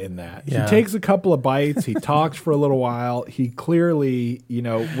drama in that. Yeah. He takes a couple of bites, he talks for a little while. He clearly,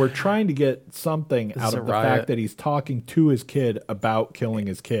 we're trying to get something out of the fact that he's talking to his kid about killing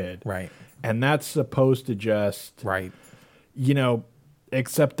his kid. Right. And that's supposed to just, Right.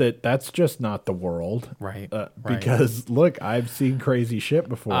 except that that's just not the world. Right. Because look, I've seen crazy shit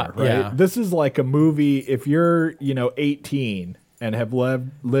before, right? Yeah. This is like a movie, if you're, 18 and have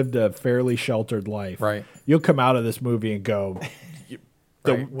lived a fairly sheltered life, Right. you'll come out of this movie and go,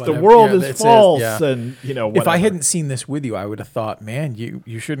 the Whatever. world Yeah, is that's it. false. Yeah. And, whatever. If I hadn't seen this with you, I would have thought, man,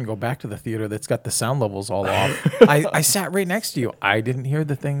 you shouldn't go back to the theater that's got the sound levels all off. I sat right next to you. I didn't hear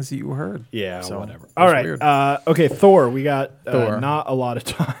the things that you heard. Yeah, So, whatever. it All was right. weird. Okay, Thor. We got Thor. not a lot of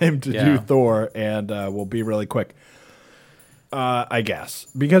time to Yeah. do Thor, and we'll be really quick. I guess.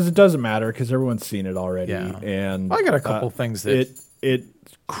 Because it doesn't matter, because everyone's seen it already. Yeah. And I got a couple things that it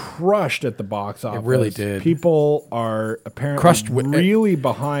crushed at the box office. really did. People are apparently Crushed with- really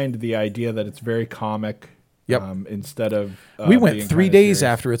behind the idea that it's very comic. Yep. Instead of we went being 3 kinda days serious.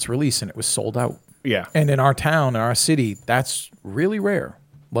 after its release and it was sold out. Yeah. And in our town, in our city, that's really rare.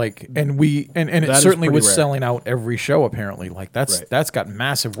 Like, and it That is certainly pretty was rare. selling out every show. Apparently, like Right. that's got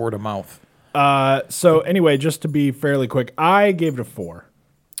massive word of mouth. So anyway, just to be fairly quick, I gave it a 4.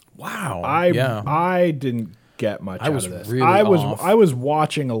 Wow. I didn't get much out was of this. really I was off. I was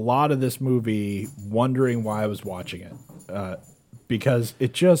watching a lot of this movie, wondering why I was watching it, because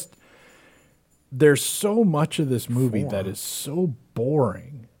it just there's so much of this movie that is so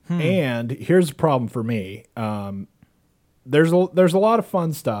boring. And here's the problem for me: there's a lot of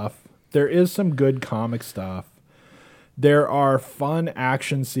fun stuff. There is some good comic stuff. There are fun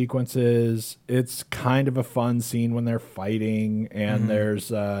action sequences. It's kind of a fun scene when they're fighting, and there's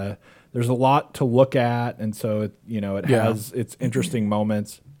a lot to look at, and so it has its interesting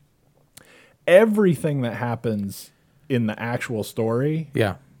moments. Everything that happens in the actual story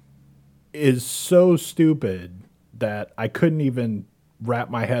Yeah. is so stupid that I couldn't even wrap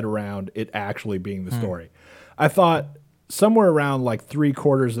my head around it actually being the story. I thought somewhere around like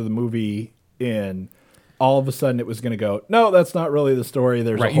 3/4 of the movie in, all of a sudden it was going to go, no, that's not really the story.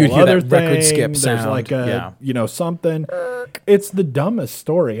 There's Right, a whole you'd hear other that thing. record skip There's sound. like Yeah. something. It's the dumbest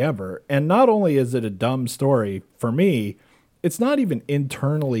story ever. And not only is it a dumb story for me, it's not even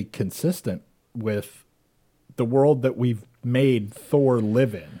internally consistent with the world that we've made Thor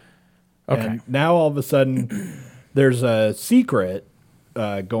live in. Okay. And now all of a sudden there's a secret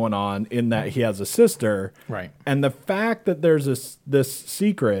going on in that he has a sister. Right. And the fact that there's this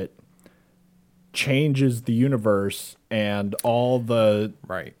secret changes the universe and all the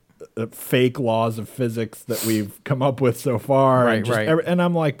Right. fake laws of physics that we've come up with so far. Right, And, just right. and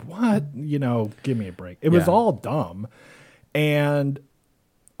I'm like, what? Give me a break. It was Yeah. all dumb. And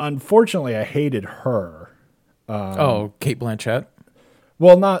unfortunately, I hated her. Kate Blanchett.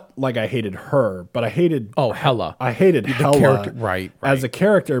 Well, not like I hated her, but I hated Hella. I hated Hela character- right. as a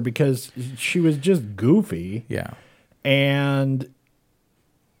character because she was just goofy, Yeah. and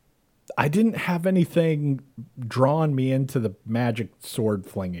I didn't have anything drawn me into the magic sword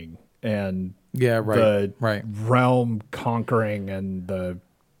flinging and Yeah. Right. the Right. realm conquering and the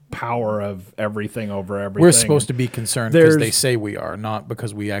power of everything over everything. We're supposed to be concerned because they There's- say we are, not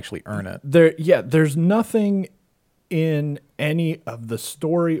because we actually earn it. There's nothing in any of the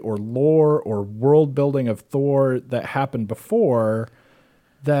story or lore or world building of Thor that happened before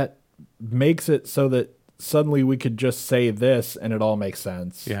that makes it so that suddenly we could just say this and it all makes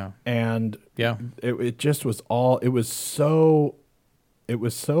sense. Yeah. And Yeah. it just was all, it was so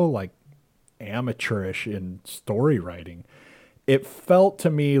like amateurish in story writing. It felt to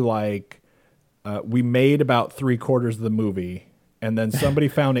me like we made about 3/4 of the movie, and then somebody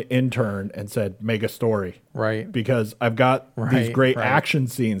found an intern and said, make a story. Right. Because I've got these Right, great right. action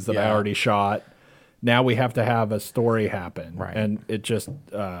scenes that I Yeah. already shot. Now we have to have a story happen. Right. And it just,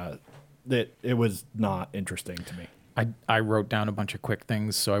 it was not interesting to me. I wrote down a bunch of quick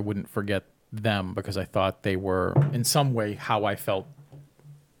things so I wouldn't forget them because I thought they were in some way how I felt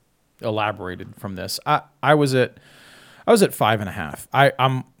elaborated from this. I was at 5.5.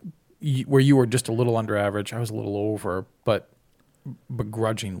 I'm where you were just a little under average. I was a little over, but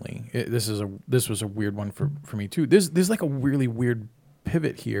begrudgingly. This was a weird one for me too. There's like a really weird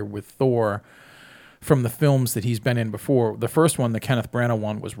pivot here with Thor from the films that he's been in before. The first one, the Kenneth Branagh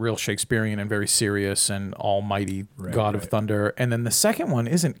one, was real Shakespearean and very serious and almighty God of Thunder. And then the second one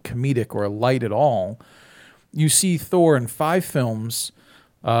isn't comedic or light at all. You see Thor in 5 films,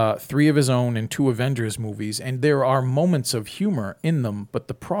 3 of his own and 2 Avengers movies, and there are moments of humor in them. But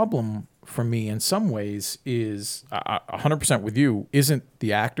the problem for me in some ways is 100% with you isn't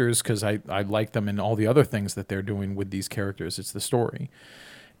the actors, because I like them and all the other things that they're doing with these characters. It's the story.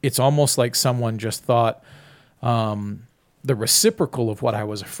 It's almost like someone just thought the reciprocal of what I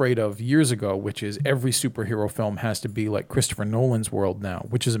was afraid of years ago, which is every superhero film has to be like Christopher Nolan's world now,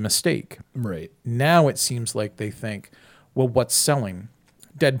 which is a mistake. Right. Now it seems like they think, well, what's selling?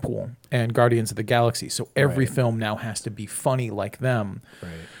 Deadpool and Guardians of the Galaxy. So every film now has to be funny like them.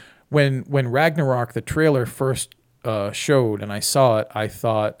 Right. When Ragnarok, the trailer first showed and I saw it, I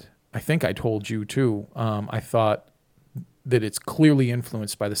think I told you too, I thought that it's clearly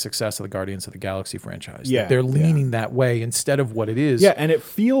influenced by the success of the Guardians of the Galaxy franchise. Yeah, they're leaning that way instead of what it is. Yeah, and it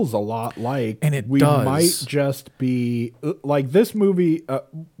feels a lot like we does. Might just be like this movie.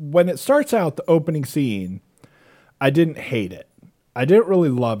 When it starts out, the opening scene, I didn't hate it. I didn't really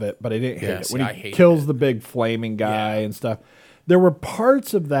love it, but I didn't hate it. When he kills the big flaming guy and stuff. There were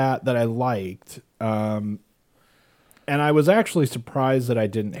parts of that I liked. And I was actually surprised that I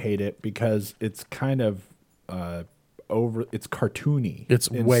didn't hate it because it's kind of it's cartoony. It's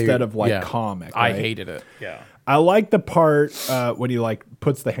instead of like comic. I right? hated it. Yeah. I like the part when he like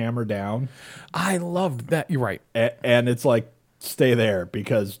puts the hammer down. I loved that. You're right. And it's like, stay there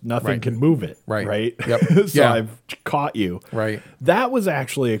because nothing can move it. Right. Yep. So I've caught you. Right. That was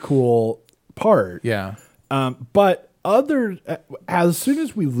actually a cool part. Yeah. But as soon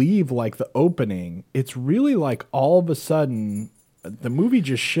as we leave like the opening, it's really like all of a sudden the movie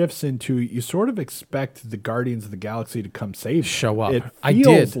just shifts into, you sort of expect the Guardians of the Galaxy to come save you. Show up. It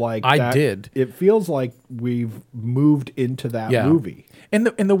feels like we've moved into that movie. And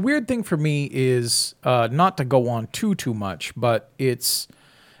the weird thing for me is not to go on too much, but it's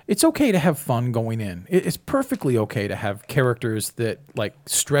okay to have fun going in. It's perfectly okay to have characters that like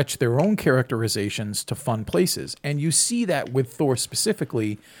stretch their own characterizations to fun places. And you see that with Thor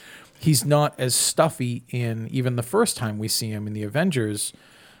specifically. He's not as stuffy in even the first time we see him in the Avengers.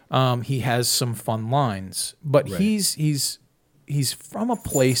 He has some fun lines, but he's from a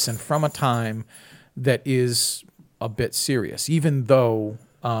place and from a time that is a bit serious, even though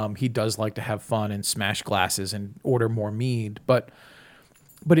he does like to have fun and smash glasses and order more mead. But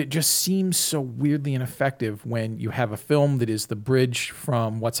it just seems so weirdly ineffective when you have a film that is the bridge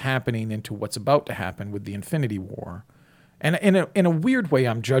from what's happening into what's about to happen with the Infinity War. And in a weird way,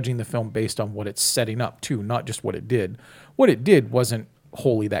 I'm judging the film based on what it's setting up, too, not just what it did. What it did wasn't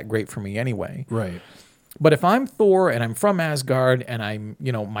wholly that great for me anyway. Right. But if I'm Thor and I'm from Asgard and I'm,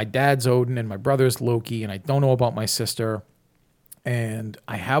 my dad's Odin and my brother's Loki and I don't know about my sister and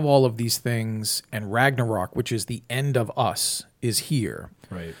I have all of these things and Ragnarok, which is the end of us, is here.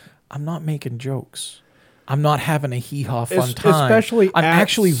 Right. I'm not making jokes. I'm not having a hee-haw fun time. Especially I'm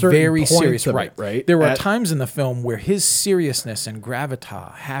actually very serious. Right. There are times in the film where his seriousness and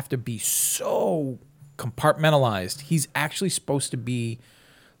gravitas have to be so compartmentalized. He's actually supposed to be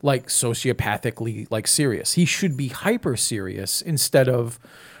like sociopathically like serious. He should be hyper serious instead of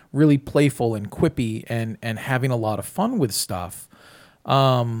really playful and quippy and having a lot of fun with stuff.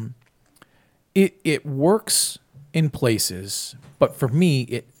 It works in places, but for me,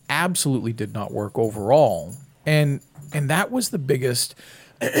 it absolutely did not work overall. And that was the biggest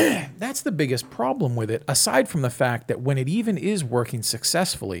that's the biggest problem with it, aside from the fact that when it even is working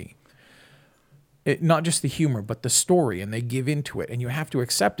successfully, not just the humor, but the story, and they give into it, and you have to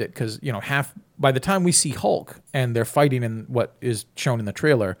accept it because, by the time we see Hulk and they're fighting in what is shown in the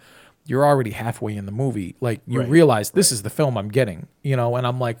trailer, you're already halfway in the movie. Like, you realize this is the film I'm getting, and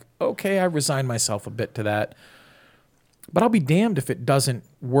I'm like, okay, I resign myself a bit to that. But I'll be damned if it doesn't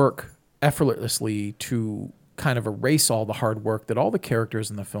work effortlessly to kind of erase all the hard work that all the characters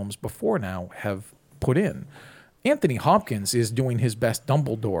in the films before now have put in. Anthony Hopkins is doing his best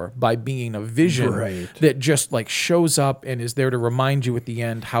Dumbledore by being a vision that just like shows up and is there to remind you at the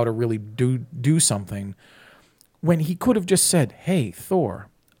end how to really do something, when he could have just said, hey, Thor,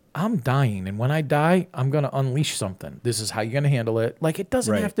 I'm dying, and when I die, I'm going to unleash something. This is how you're going to handle it. Like, it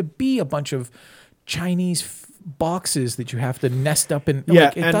doesn't have to be a bunch of Chinese boxes that you have to nest up in.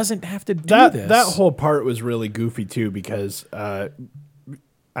 Like, it doesn't have to do this. That whole part was really goofy, too, because, you're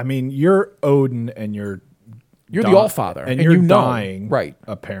Odin and you're the Allfather, and you're dying, right?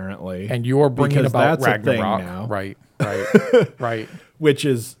 Apparently, and you're bringing about Ragnarok, now. right? which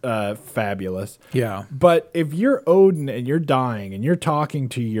is fabulous. Yeah. But if you're Odin and you're dying and you're talking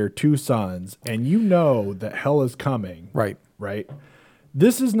to your two sons and you know that hell is coming, Right.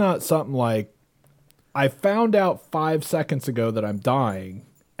 This is not something like, I found out 5 seconds ago that I'm dying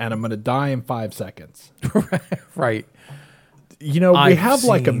and I'm going to die in 5 seconds. Right. You know, we have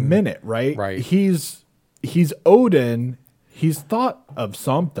like a minute, right? Right. He's Odin. He's thought of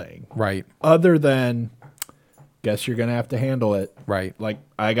something. Right. Other than, guess you're going to have to handle it. Right. Like,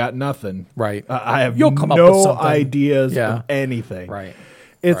 I got nothing. Right. I have You'll come up with no something. ideas Yeah. of anything. Right.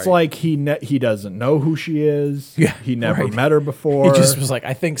 It's like he doesn't know who she is. Yeah, He never right. met her before. He just was like,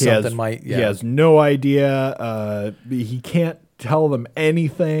 I think something might. Yeah. He has no idea. He can't tell them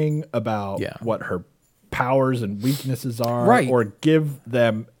anything about what her powers and weaknesses are, Right. or give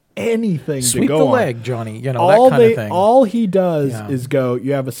them anything Sweep to go the on. leg, Johnny. You know, that kind of thing. All he does Yeah. is go,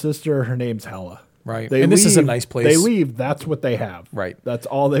 you have a sister, her name's Hela. Right. They And this is a leave- nice place. They leave, that's what they have. Right. That's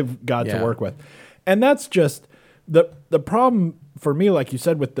all they've got to Yeah. work with. And that's just the problem for me, like you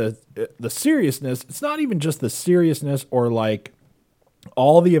said, with the seriousness. It's not even just the seriousness, or like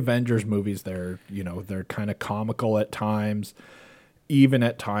all the Avengers movies, they're kind of comical at times, even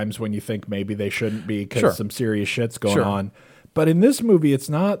at times when you think maybe they shouldn't be because some serious shit's going on. But in this movie, it's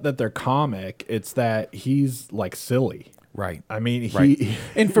not that they're comic, it's that he's like silly. Right. I mean,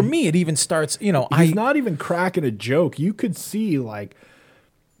 And for me, it even starts, he's not even cracking a joke. You could see like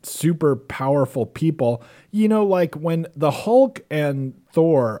super powerful people, like when the Hulk and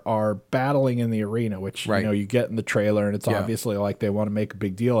Thor are battling in the arena, which, you get in the trailer, and it's obviously like they want to make a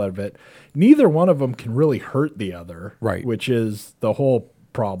big deal out of it. Neither one of them can really hurt the other, Right. which is the whole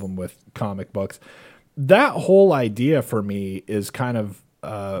problem with comic books. That whole idea for me is kind of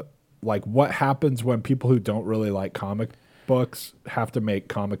like what happens when people who don't really like comic books have to make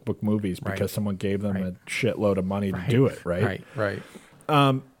comic book movies because someone gave them a shitload of money to do it, right? Right.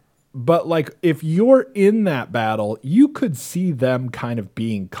 But like if you're in that battle, you could see them kind of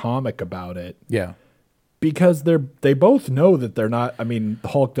being comic about it. Yeah. Because they both know that they're not. I mean,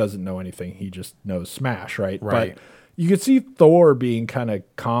 Hulk doesn't know anything; he just knows Smash, right? Right. But you could see Thor being kind of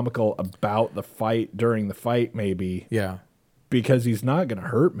comical about the fight during the fight, maybe. Yeah. Because he's not going to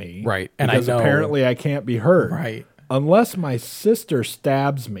hurt me, Right. And because I know, apparently I can't be hurt, Right. Unless my sister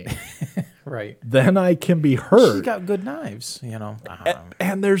stabs me, Right. then I can be hurt. She got good knives, And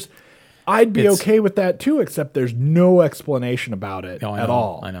I'd be okay with that too, except there's no explanation about it Oh, I at know,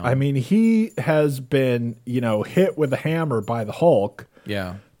 all. I know. I mean, he has been, hit with a hammer by the Hulk,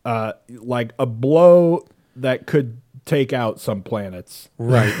 Yeah. like a blow that could take out some planets.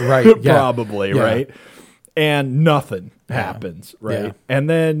 Right. Yeah. Probably, Yeah. right? And nothing happens, right? Yeah. And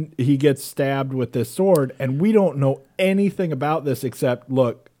then he gets stabbed with this sword, and we don't know anything about this except,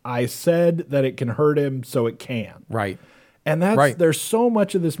 look, I said that it can hurt him, so it can. Right. And there's so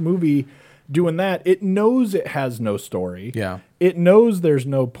much of this movie doing that. It knows it has no story. Yeah. It knows there's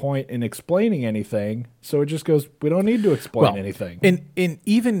no point in explaining anything, so it just goes, we don't need to explain anything. And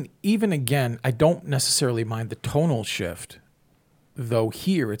even again, I don't necessarily mind the tonal shift, though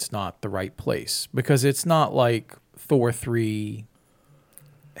here it's not the right place, because it's not like Thor 3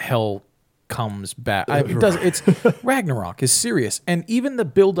 hell comes back. It's Ragnarok is serious, and even the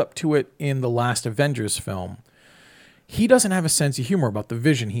build up to it in the last Avengers film, he doesn't have a sense of humor about the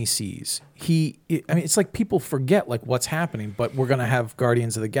vision he sees. It's like people forget like what's happening, but we're gonna have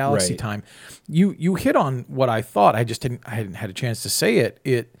Guardians of the Galaxy time. You hit on what I thought. I hadn't had a chance to say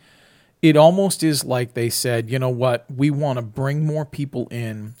it. It almost is like they said, you know what, we want to bring more people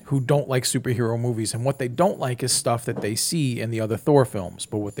in who don't like superhero movies, and what they don't like is stuff that they see in the other Thor films.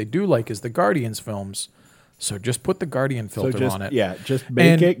 But what they do like is the Guardians films. So just put the Guardian filter on it. Yeah, just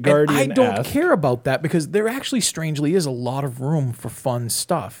make it Guardian-esque. And I don't care about that because there actually strangely is a lot of room for fun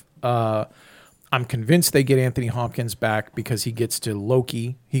stuff. I'm convinced they get Anthony Hopkins back because he gets to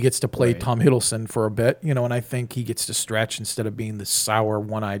Loki. He gets to play Tom Hiddleston for a bit, and I think he gets to stretch instead of being the sour,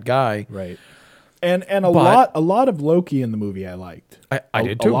 one-eyed guy. Right. And a lot of Loki in the movie I liked. I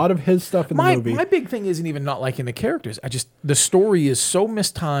did too. A lot of his stuff in the movie. My big thing isn't even not liking the characters. The story is so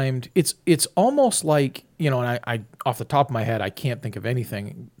mistimed. It's almost like, and I off the top of my head I can't think of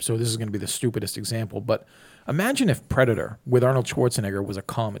anything. So this is going to be the stupidest example, but imagine if Predator with Arnold Schwarzenegger was a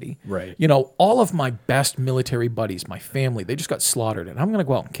comedy. Right. All of my best military buddies, my family, they just got slaughtered, and I'm going to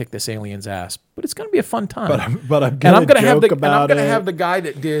go out and kick this alien's ass. But it's going to be a fun time. But I'm going to have the guy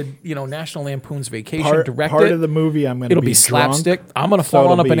that did, National Lampoon's Vacation direct part it. of the movie It'll be slapstick. I'm going to fall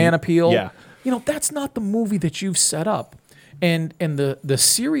on a banana peel. Yeah. That's not the movie that you've set up. And the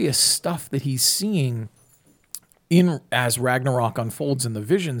serious stuff that he's seeing as Ragnarok unfolds in the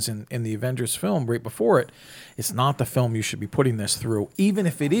visions in the Avengers film right before it, it's not the film you should be putting this through, even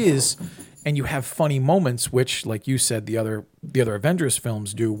if it is, and you have funny moments, which, like you said, the other Avengers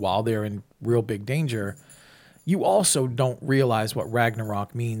films do while they're in real big danger. You also don't realize what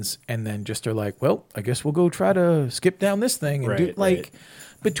Ragnarok means, and then just are like, well, I guess we'll go try to skip down this thing and do like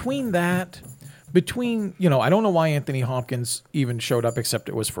between that. Between, I don't know why Anthony Hopkins even showed up, except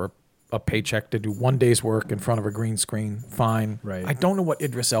it was for a paycheck to do one day's work in front of a green screen. Fine. Right. I don't know what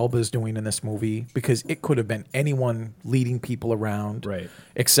Idris Elba is doing in this movie, because it could have been anyone leading people around. Right.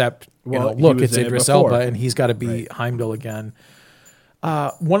 Except, Well, look, it's Idris Elba, and he's got to be Right. Heimdall again.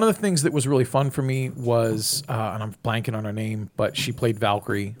 One of the things that was really fun for me was, and I'm blanking on her name, but she played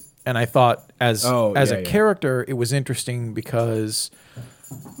Valkyrie. And I thought as a character, it was interesting because...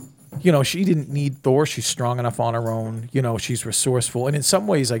 she didn't need Thor. She's strong enough on her own. She's resourceful. And in some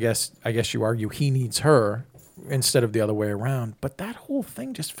ways, I guess you argue he needs her instead of the other way around. But that whole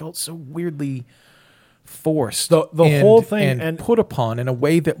thing just felt so weirdly forced. The whole thing and put upon in a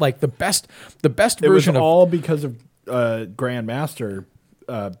way that, like, the best version it was of all because of Grandmaster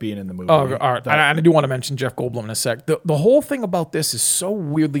being in the movie. Oh, all right. I do want to mention Jeff Goldblum in a sec. The whole thing about this is so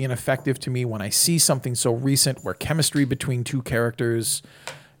weirdly ineffective to me when I see something so recent where chemistry between two characters,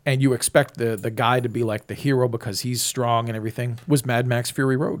 and you expect the guy to be like the hero because he's strong and everything, was Mad Max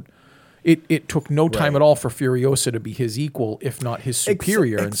Fury Road. It took no time at all for Furiosa to be his equal, if not his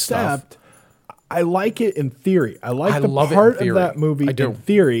superior and stuff. I like it in theory. I like the part of that movie in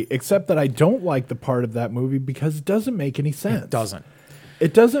theory, except that I don't like the part of that movie because it doesn't make any sense. It doesn't.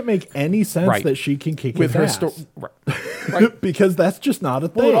 It doesn't make any sense that she can kick his ass. Right. Because that's just not a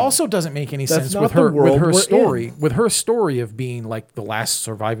thing. Well, it also doesn't make any sense with her story of being like the last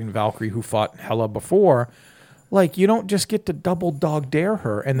surviving Valkyrie who fought Hela before. Like, you don't just get to double dog dare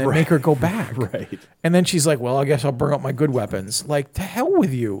her and then make her go back. Right. And then she's like, well, I guess I'll bring out my good weapons. Like, to hell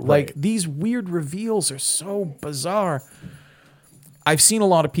with you. Right. Like, these weird reveals are so bizarre. I've seen a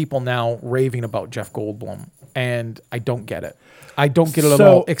lot of people now raving about Jeff Goldblum, and I don't get it. I don't get it at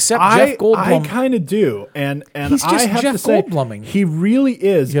all. Except Jeff Goldblum. I kind of do, and he's just I have Jeff to say, Goldbluming. He really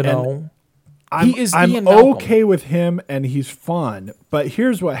is. He is. I'm okay with him, and he's fun. But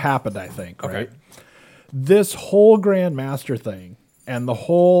here's what happened. I think. Right. This whole Grandmaster thing, and the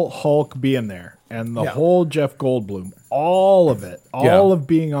whole Hulk being there, and the whole Jeff Goldblum, all of it, all of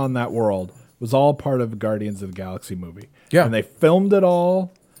being on that world, was all part of the Guardians of the Galaxy movie. Yeah, and they filmed it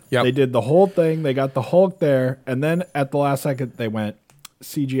all. Yep. They did the whole thing. They got the Hulk there, and then at the last second, they went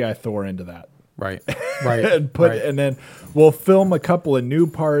CGI Thor into that. Right. And then we'll film a couple of new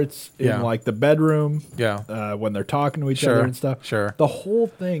parts in like the bedroom. Yeah. When they're talking to each other and stuff. Sure. The whole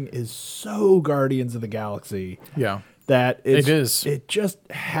thing is so Guardians of the Galaxy. Yeah. That it is. It just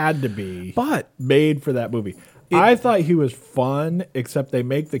had to be made for that movie. I thought he was fun, except they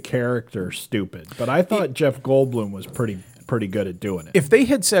make the character stupid. But I thought Jeff Goldblum was pretty good at doing it. If they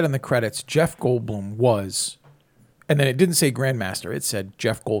had said in the credits Jeff Goldblum was, and then it didn't say Grandmaster, it said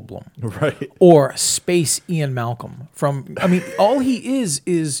Jeff Goldblum. Right. Or Space Ian Malcolm all he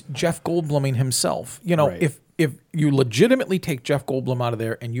is Jeff Goldbluming himself. If you legitimately take Jeff Goldblum out of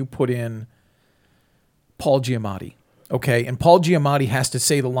there and you put in Paul Giamatti, okay, and Paul Giamatti has to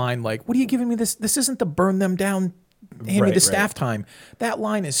say the line like, what are you giving me this? This isn't to burn them down, hand me the staff time. That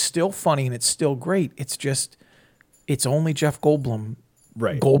line is still funny and it's still great. It's just, it's only Jeff Goldblum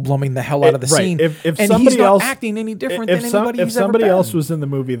Goldbluming the hell out of the scene. If and somebody he's not else, acting any different than anybody if he's ever somebody been. else was in the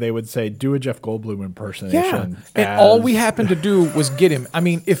movie, they would say, do a Jeff Goldblum impersonation. Yeah, and all we happened to do was get him. I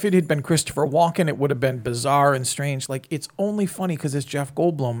mean, if it had been Christopher Walken, it would have been bizarre and strange. Like, it's only funny because it's Jeff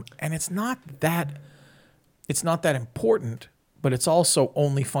Goldblum, and it's not that important, but it's also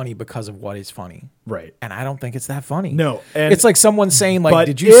only funny because of what is funny. Right. And I don't think it's that funny. No. And it's like someone saying, like,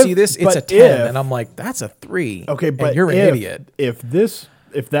 did you see this? It's a 10. And I'm like, that's a 3. Okay, but and you're an idiot.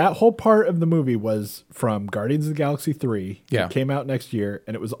 If that whole part of the movie was from Guardians of the Galaxy 3, it came out next year,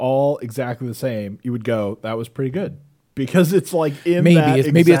 and it was all exactly the same, you would go, that was pretty good. Because it's like maybe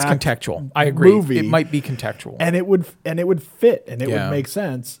it's contextual. I agree. It might be contextual, and it would fit, and it would make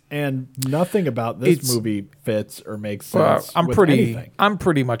sense. And nothing about this movie fits or makes sense. I'm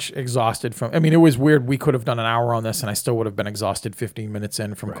pretty much exhausted from. I mean, it was weird. We could have done an hour on this, and I still would have been exhausted 15 minutes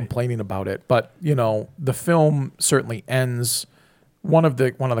in from complaining about it. But the film certainly ends. One of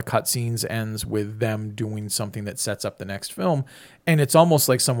the cut scenes ends with them doing something that sets up the next film, and it's almost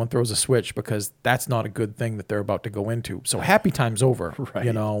like someone throws a switch because that's not a good thing that they're about to go into. So happy time's over.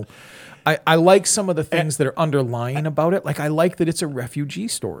 Right. I like some of the things that are underlying about it. Like, I like that it's a refugee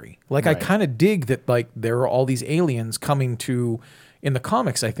story. Like, I kind of dig that, like, there are all these aliens coming to, in the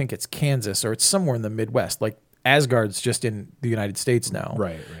comics, I think it's Kansas or it's somewhere in the Midwest. Like, Asgard's just in the United States now.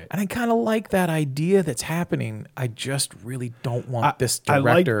 Right. And I kind of like that idea that's happening. I just really don't want this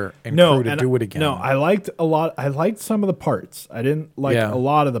director and crew to do it again. No, I liked some of the parts. I didn't like a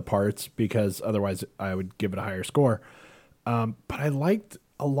lot of the parts because otherwise I would give it a higher score. But I liked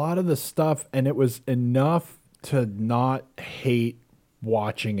a lot of the stuff, and it was enough to not hate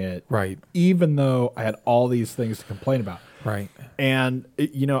watching it. Right. Even though I had all these things to complain about. Right. And,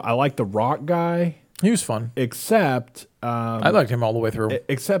 I like the rock guy. He was fun. Except... I liked him all the way through.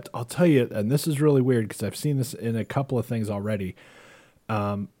 Except, I'll tell you, and this is really weird because I've seen this in a couple of things already.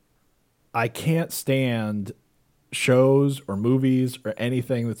 I can't stand shows or movies or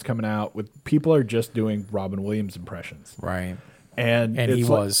anything that's coming out with people are just doing Robin Williams impressions. Right. And he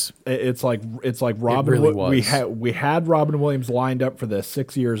was. It's like Robin. It really was. We had Robin Williams lined up for this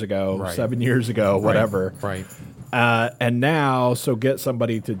 6 years ago, 7 years ago, whatever. Right. And now, so get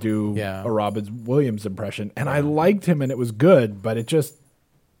somebody to do a Robin Williams impression, and I liked him, and it was good, but it just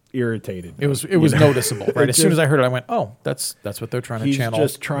irritated me. It was noticeable, right? As soon as I heard it, I went, "Oh, that's what they're trying to channel."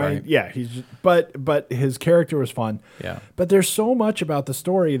 He's just trying, right. But his character was fun. Yeah. But there's so much about the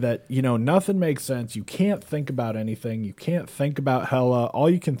story that nothing makes sense. You can't think about anything. You can't think about Hela. All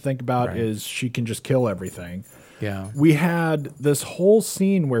you can think about is she can just kill everything. Yeah. We had this whole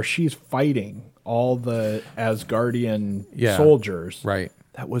scene where she's fighting all the Asgardian soldiers. Right.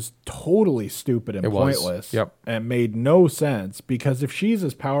 That was totally stupid and pointless. Yep. And made no sense because if she's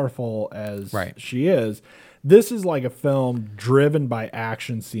as powerful as she is, this is like a film driven by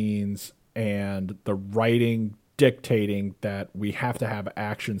action scenes and the writing dictating that we have to have an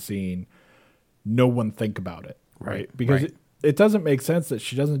action scene. No one think about it. Right. Because it doesn't make sense that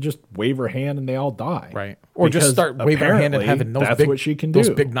she doesn't just wave her hand and they all die. Right. Or just start waving her hand and having those big, what she can do, those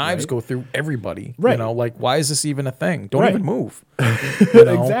big knives go through everybody. Right. Why is this even a thing? Don't even move.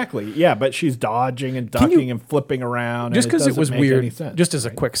 Exactly. Yeah, but she's dodging and ducking and flipping around. Just because it was weird, sense, just as a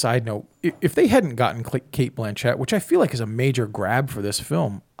quick side note, if they hadn't gotten Cate Blanchett, which I feel like is a major grab for this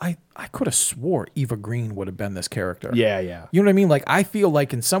film, I could have swore Eva Green would have been this character. Yeah. You know what I mean? Like, I feel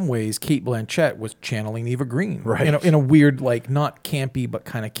like in some ways Cate Blanchett was channeling Eva Green. Right. In a weird, like, not campy, but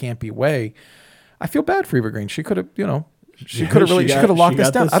kind of campy way. I feel bad for Eva Green. She could have, she could have locked this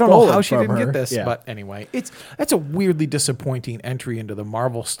down. I don't know how she didn't get this, but anyway, that's a weirdly disappointing entry into the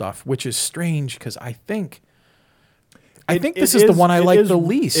Marvel stuff, which is strange because I think this is the one I like the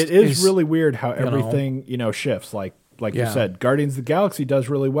least. It is really weird how everything shifts. Like you said, Guardians of the Galaxy does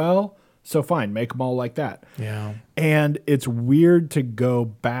really well, so fine, make them all like that. Yeah, and it's weird to go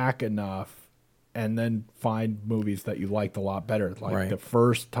back enough and then find movies that you liked a lot better. Like the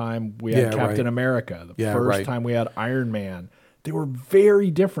first time we had Captain America, the first time we had Iron Man. They were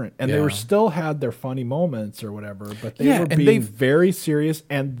very different, and they were still had their funny moments or whatever, but they were being very serious,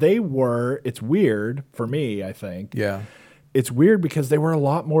 and it's weird for me, I think. Yeah. It's weird because they were a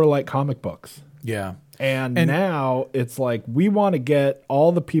lot more like comic books. Yeah. And now it's like we want to get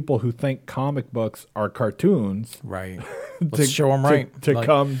all the people who think comic books are cartoons. Right. Let's show them to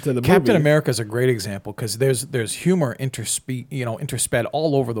come to the Captain movies. America is a great example because there's humor intersped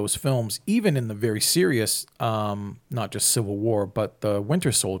all over those films, even in the very serious, not just Civil War, but the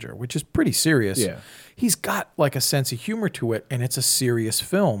Winter Soldier, which is pretty serious. Yeah. He's got like a sense of humor to it, and it's a serious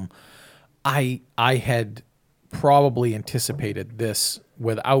film. I had probably anticipated this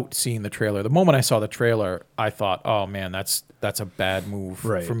without seeing the trailer. The moment I saw the trailer, I thought, "Oh man, that's a bad move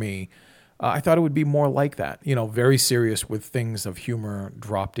for me." I thought it would be more like that, very serious with things of humor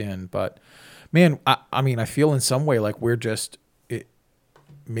dropped in. But man, I mean, I feel in some way like we're just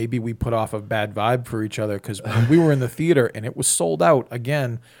maybe we put off a bad vibe for each other because when we were in the theater and it was sold out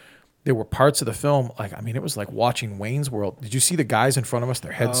again. There were parts of the film, it was like watching Wayne's World. Did you see the guys in front of us?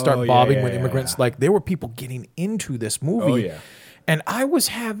 Their heads start bobbing with immigrants. Like, there were people getting into this movie. Oh, yeah. And I was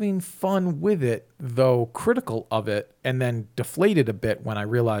having fun with it, though critical of it, and then deflated a bit when I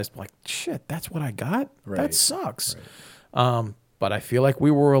realized, like, shit, that's what I got? Right. That sucks. Right. But I feel like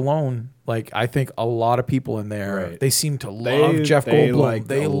we were alone. Like, I think a lot of people in there, they seem to love Jeff Goldblum.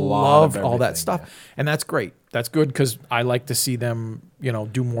 They love all that stuff. Yeah. And that's great. That's good because I like to see them,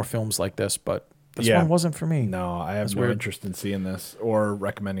 do more films like this. But this one wasn't for me. No, I have no interest in seeing this or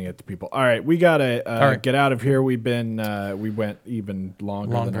recommending it to people. All right, we got to get out of here. We went even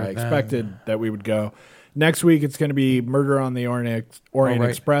longer than I expected that we would go. Next week, it's going to be Murder on the Orient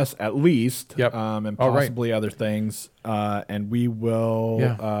Express, at least, and possibly other things. And we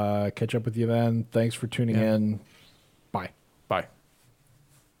will catch up with you then. Thanks for tuning in. Bye. Bye.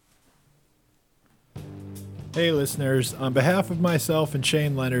 Hey, listeners. On behalf of myself and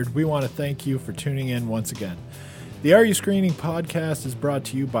Shane Leonard, we want to thank you for tuning in once again. The Are You Screening podcast is brought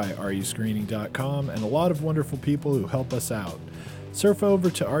to you by areyouscreening.com and a lot of wonderful people who help us out. Surf over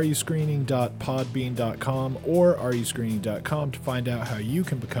to areyouscreening.podbean.com or areyouscreening.com to find out how you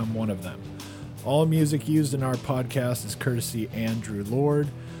can become one of them. All music used in our podcast is courtesy Andrew Lord.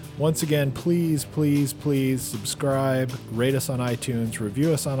 Once again, please, please, please subscribe, rate us on iTunes,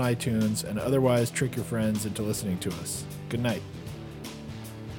 review us on iTunes, and otherwise trick your friends into listening to us. Good night.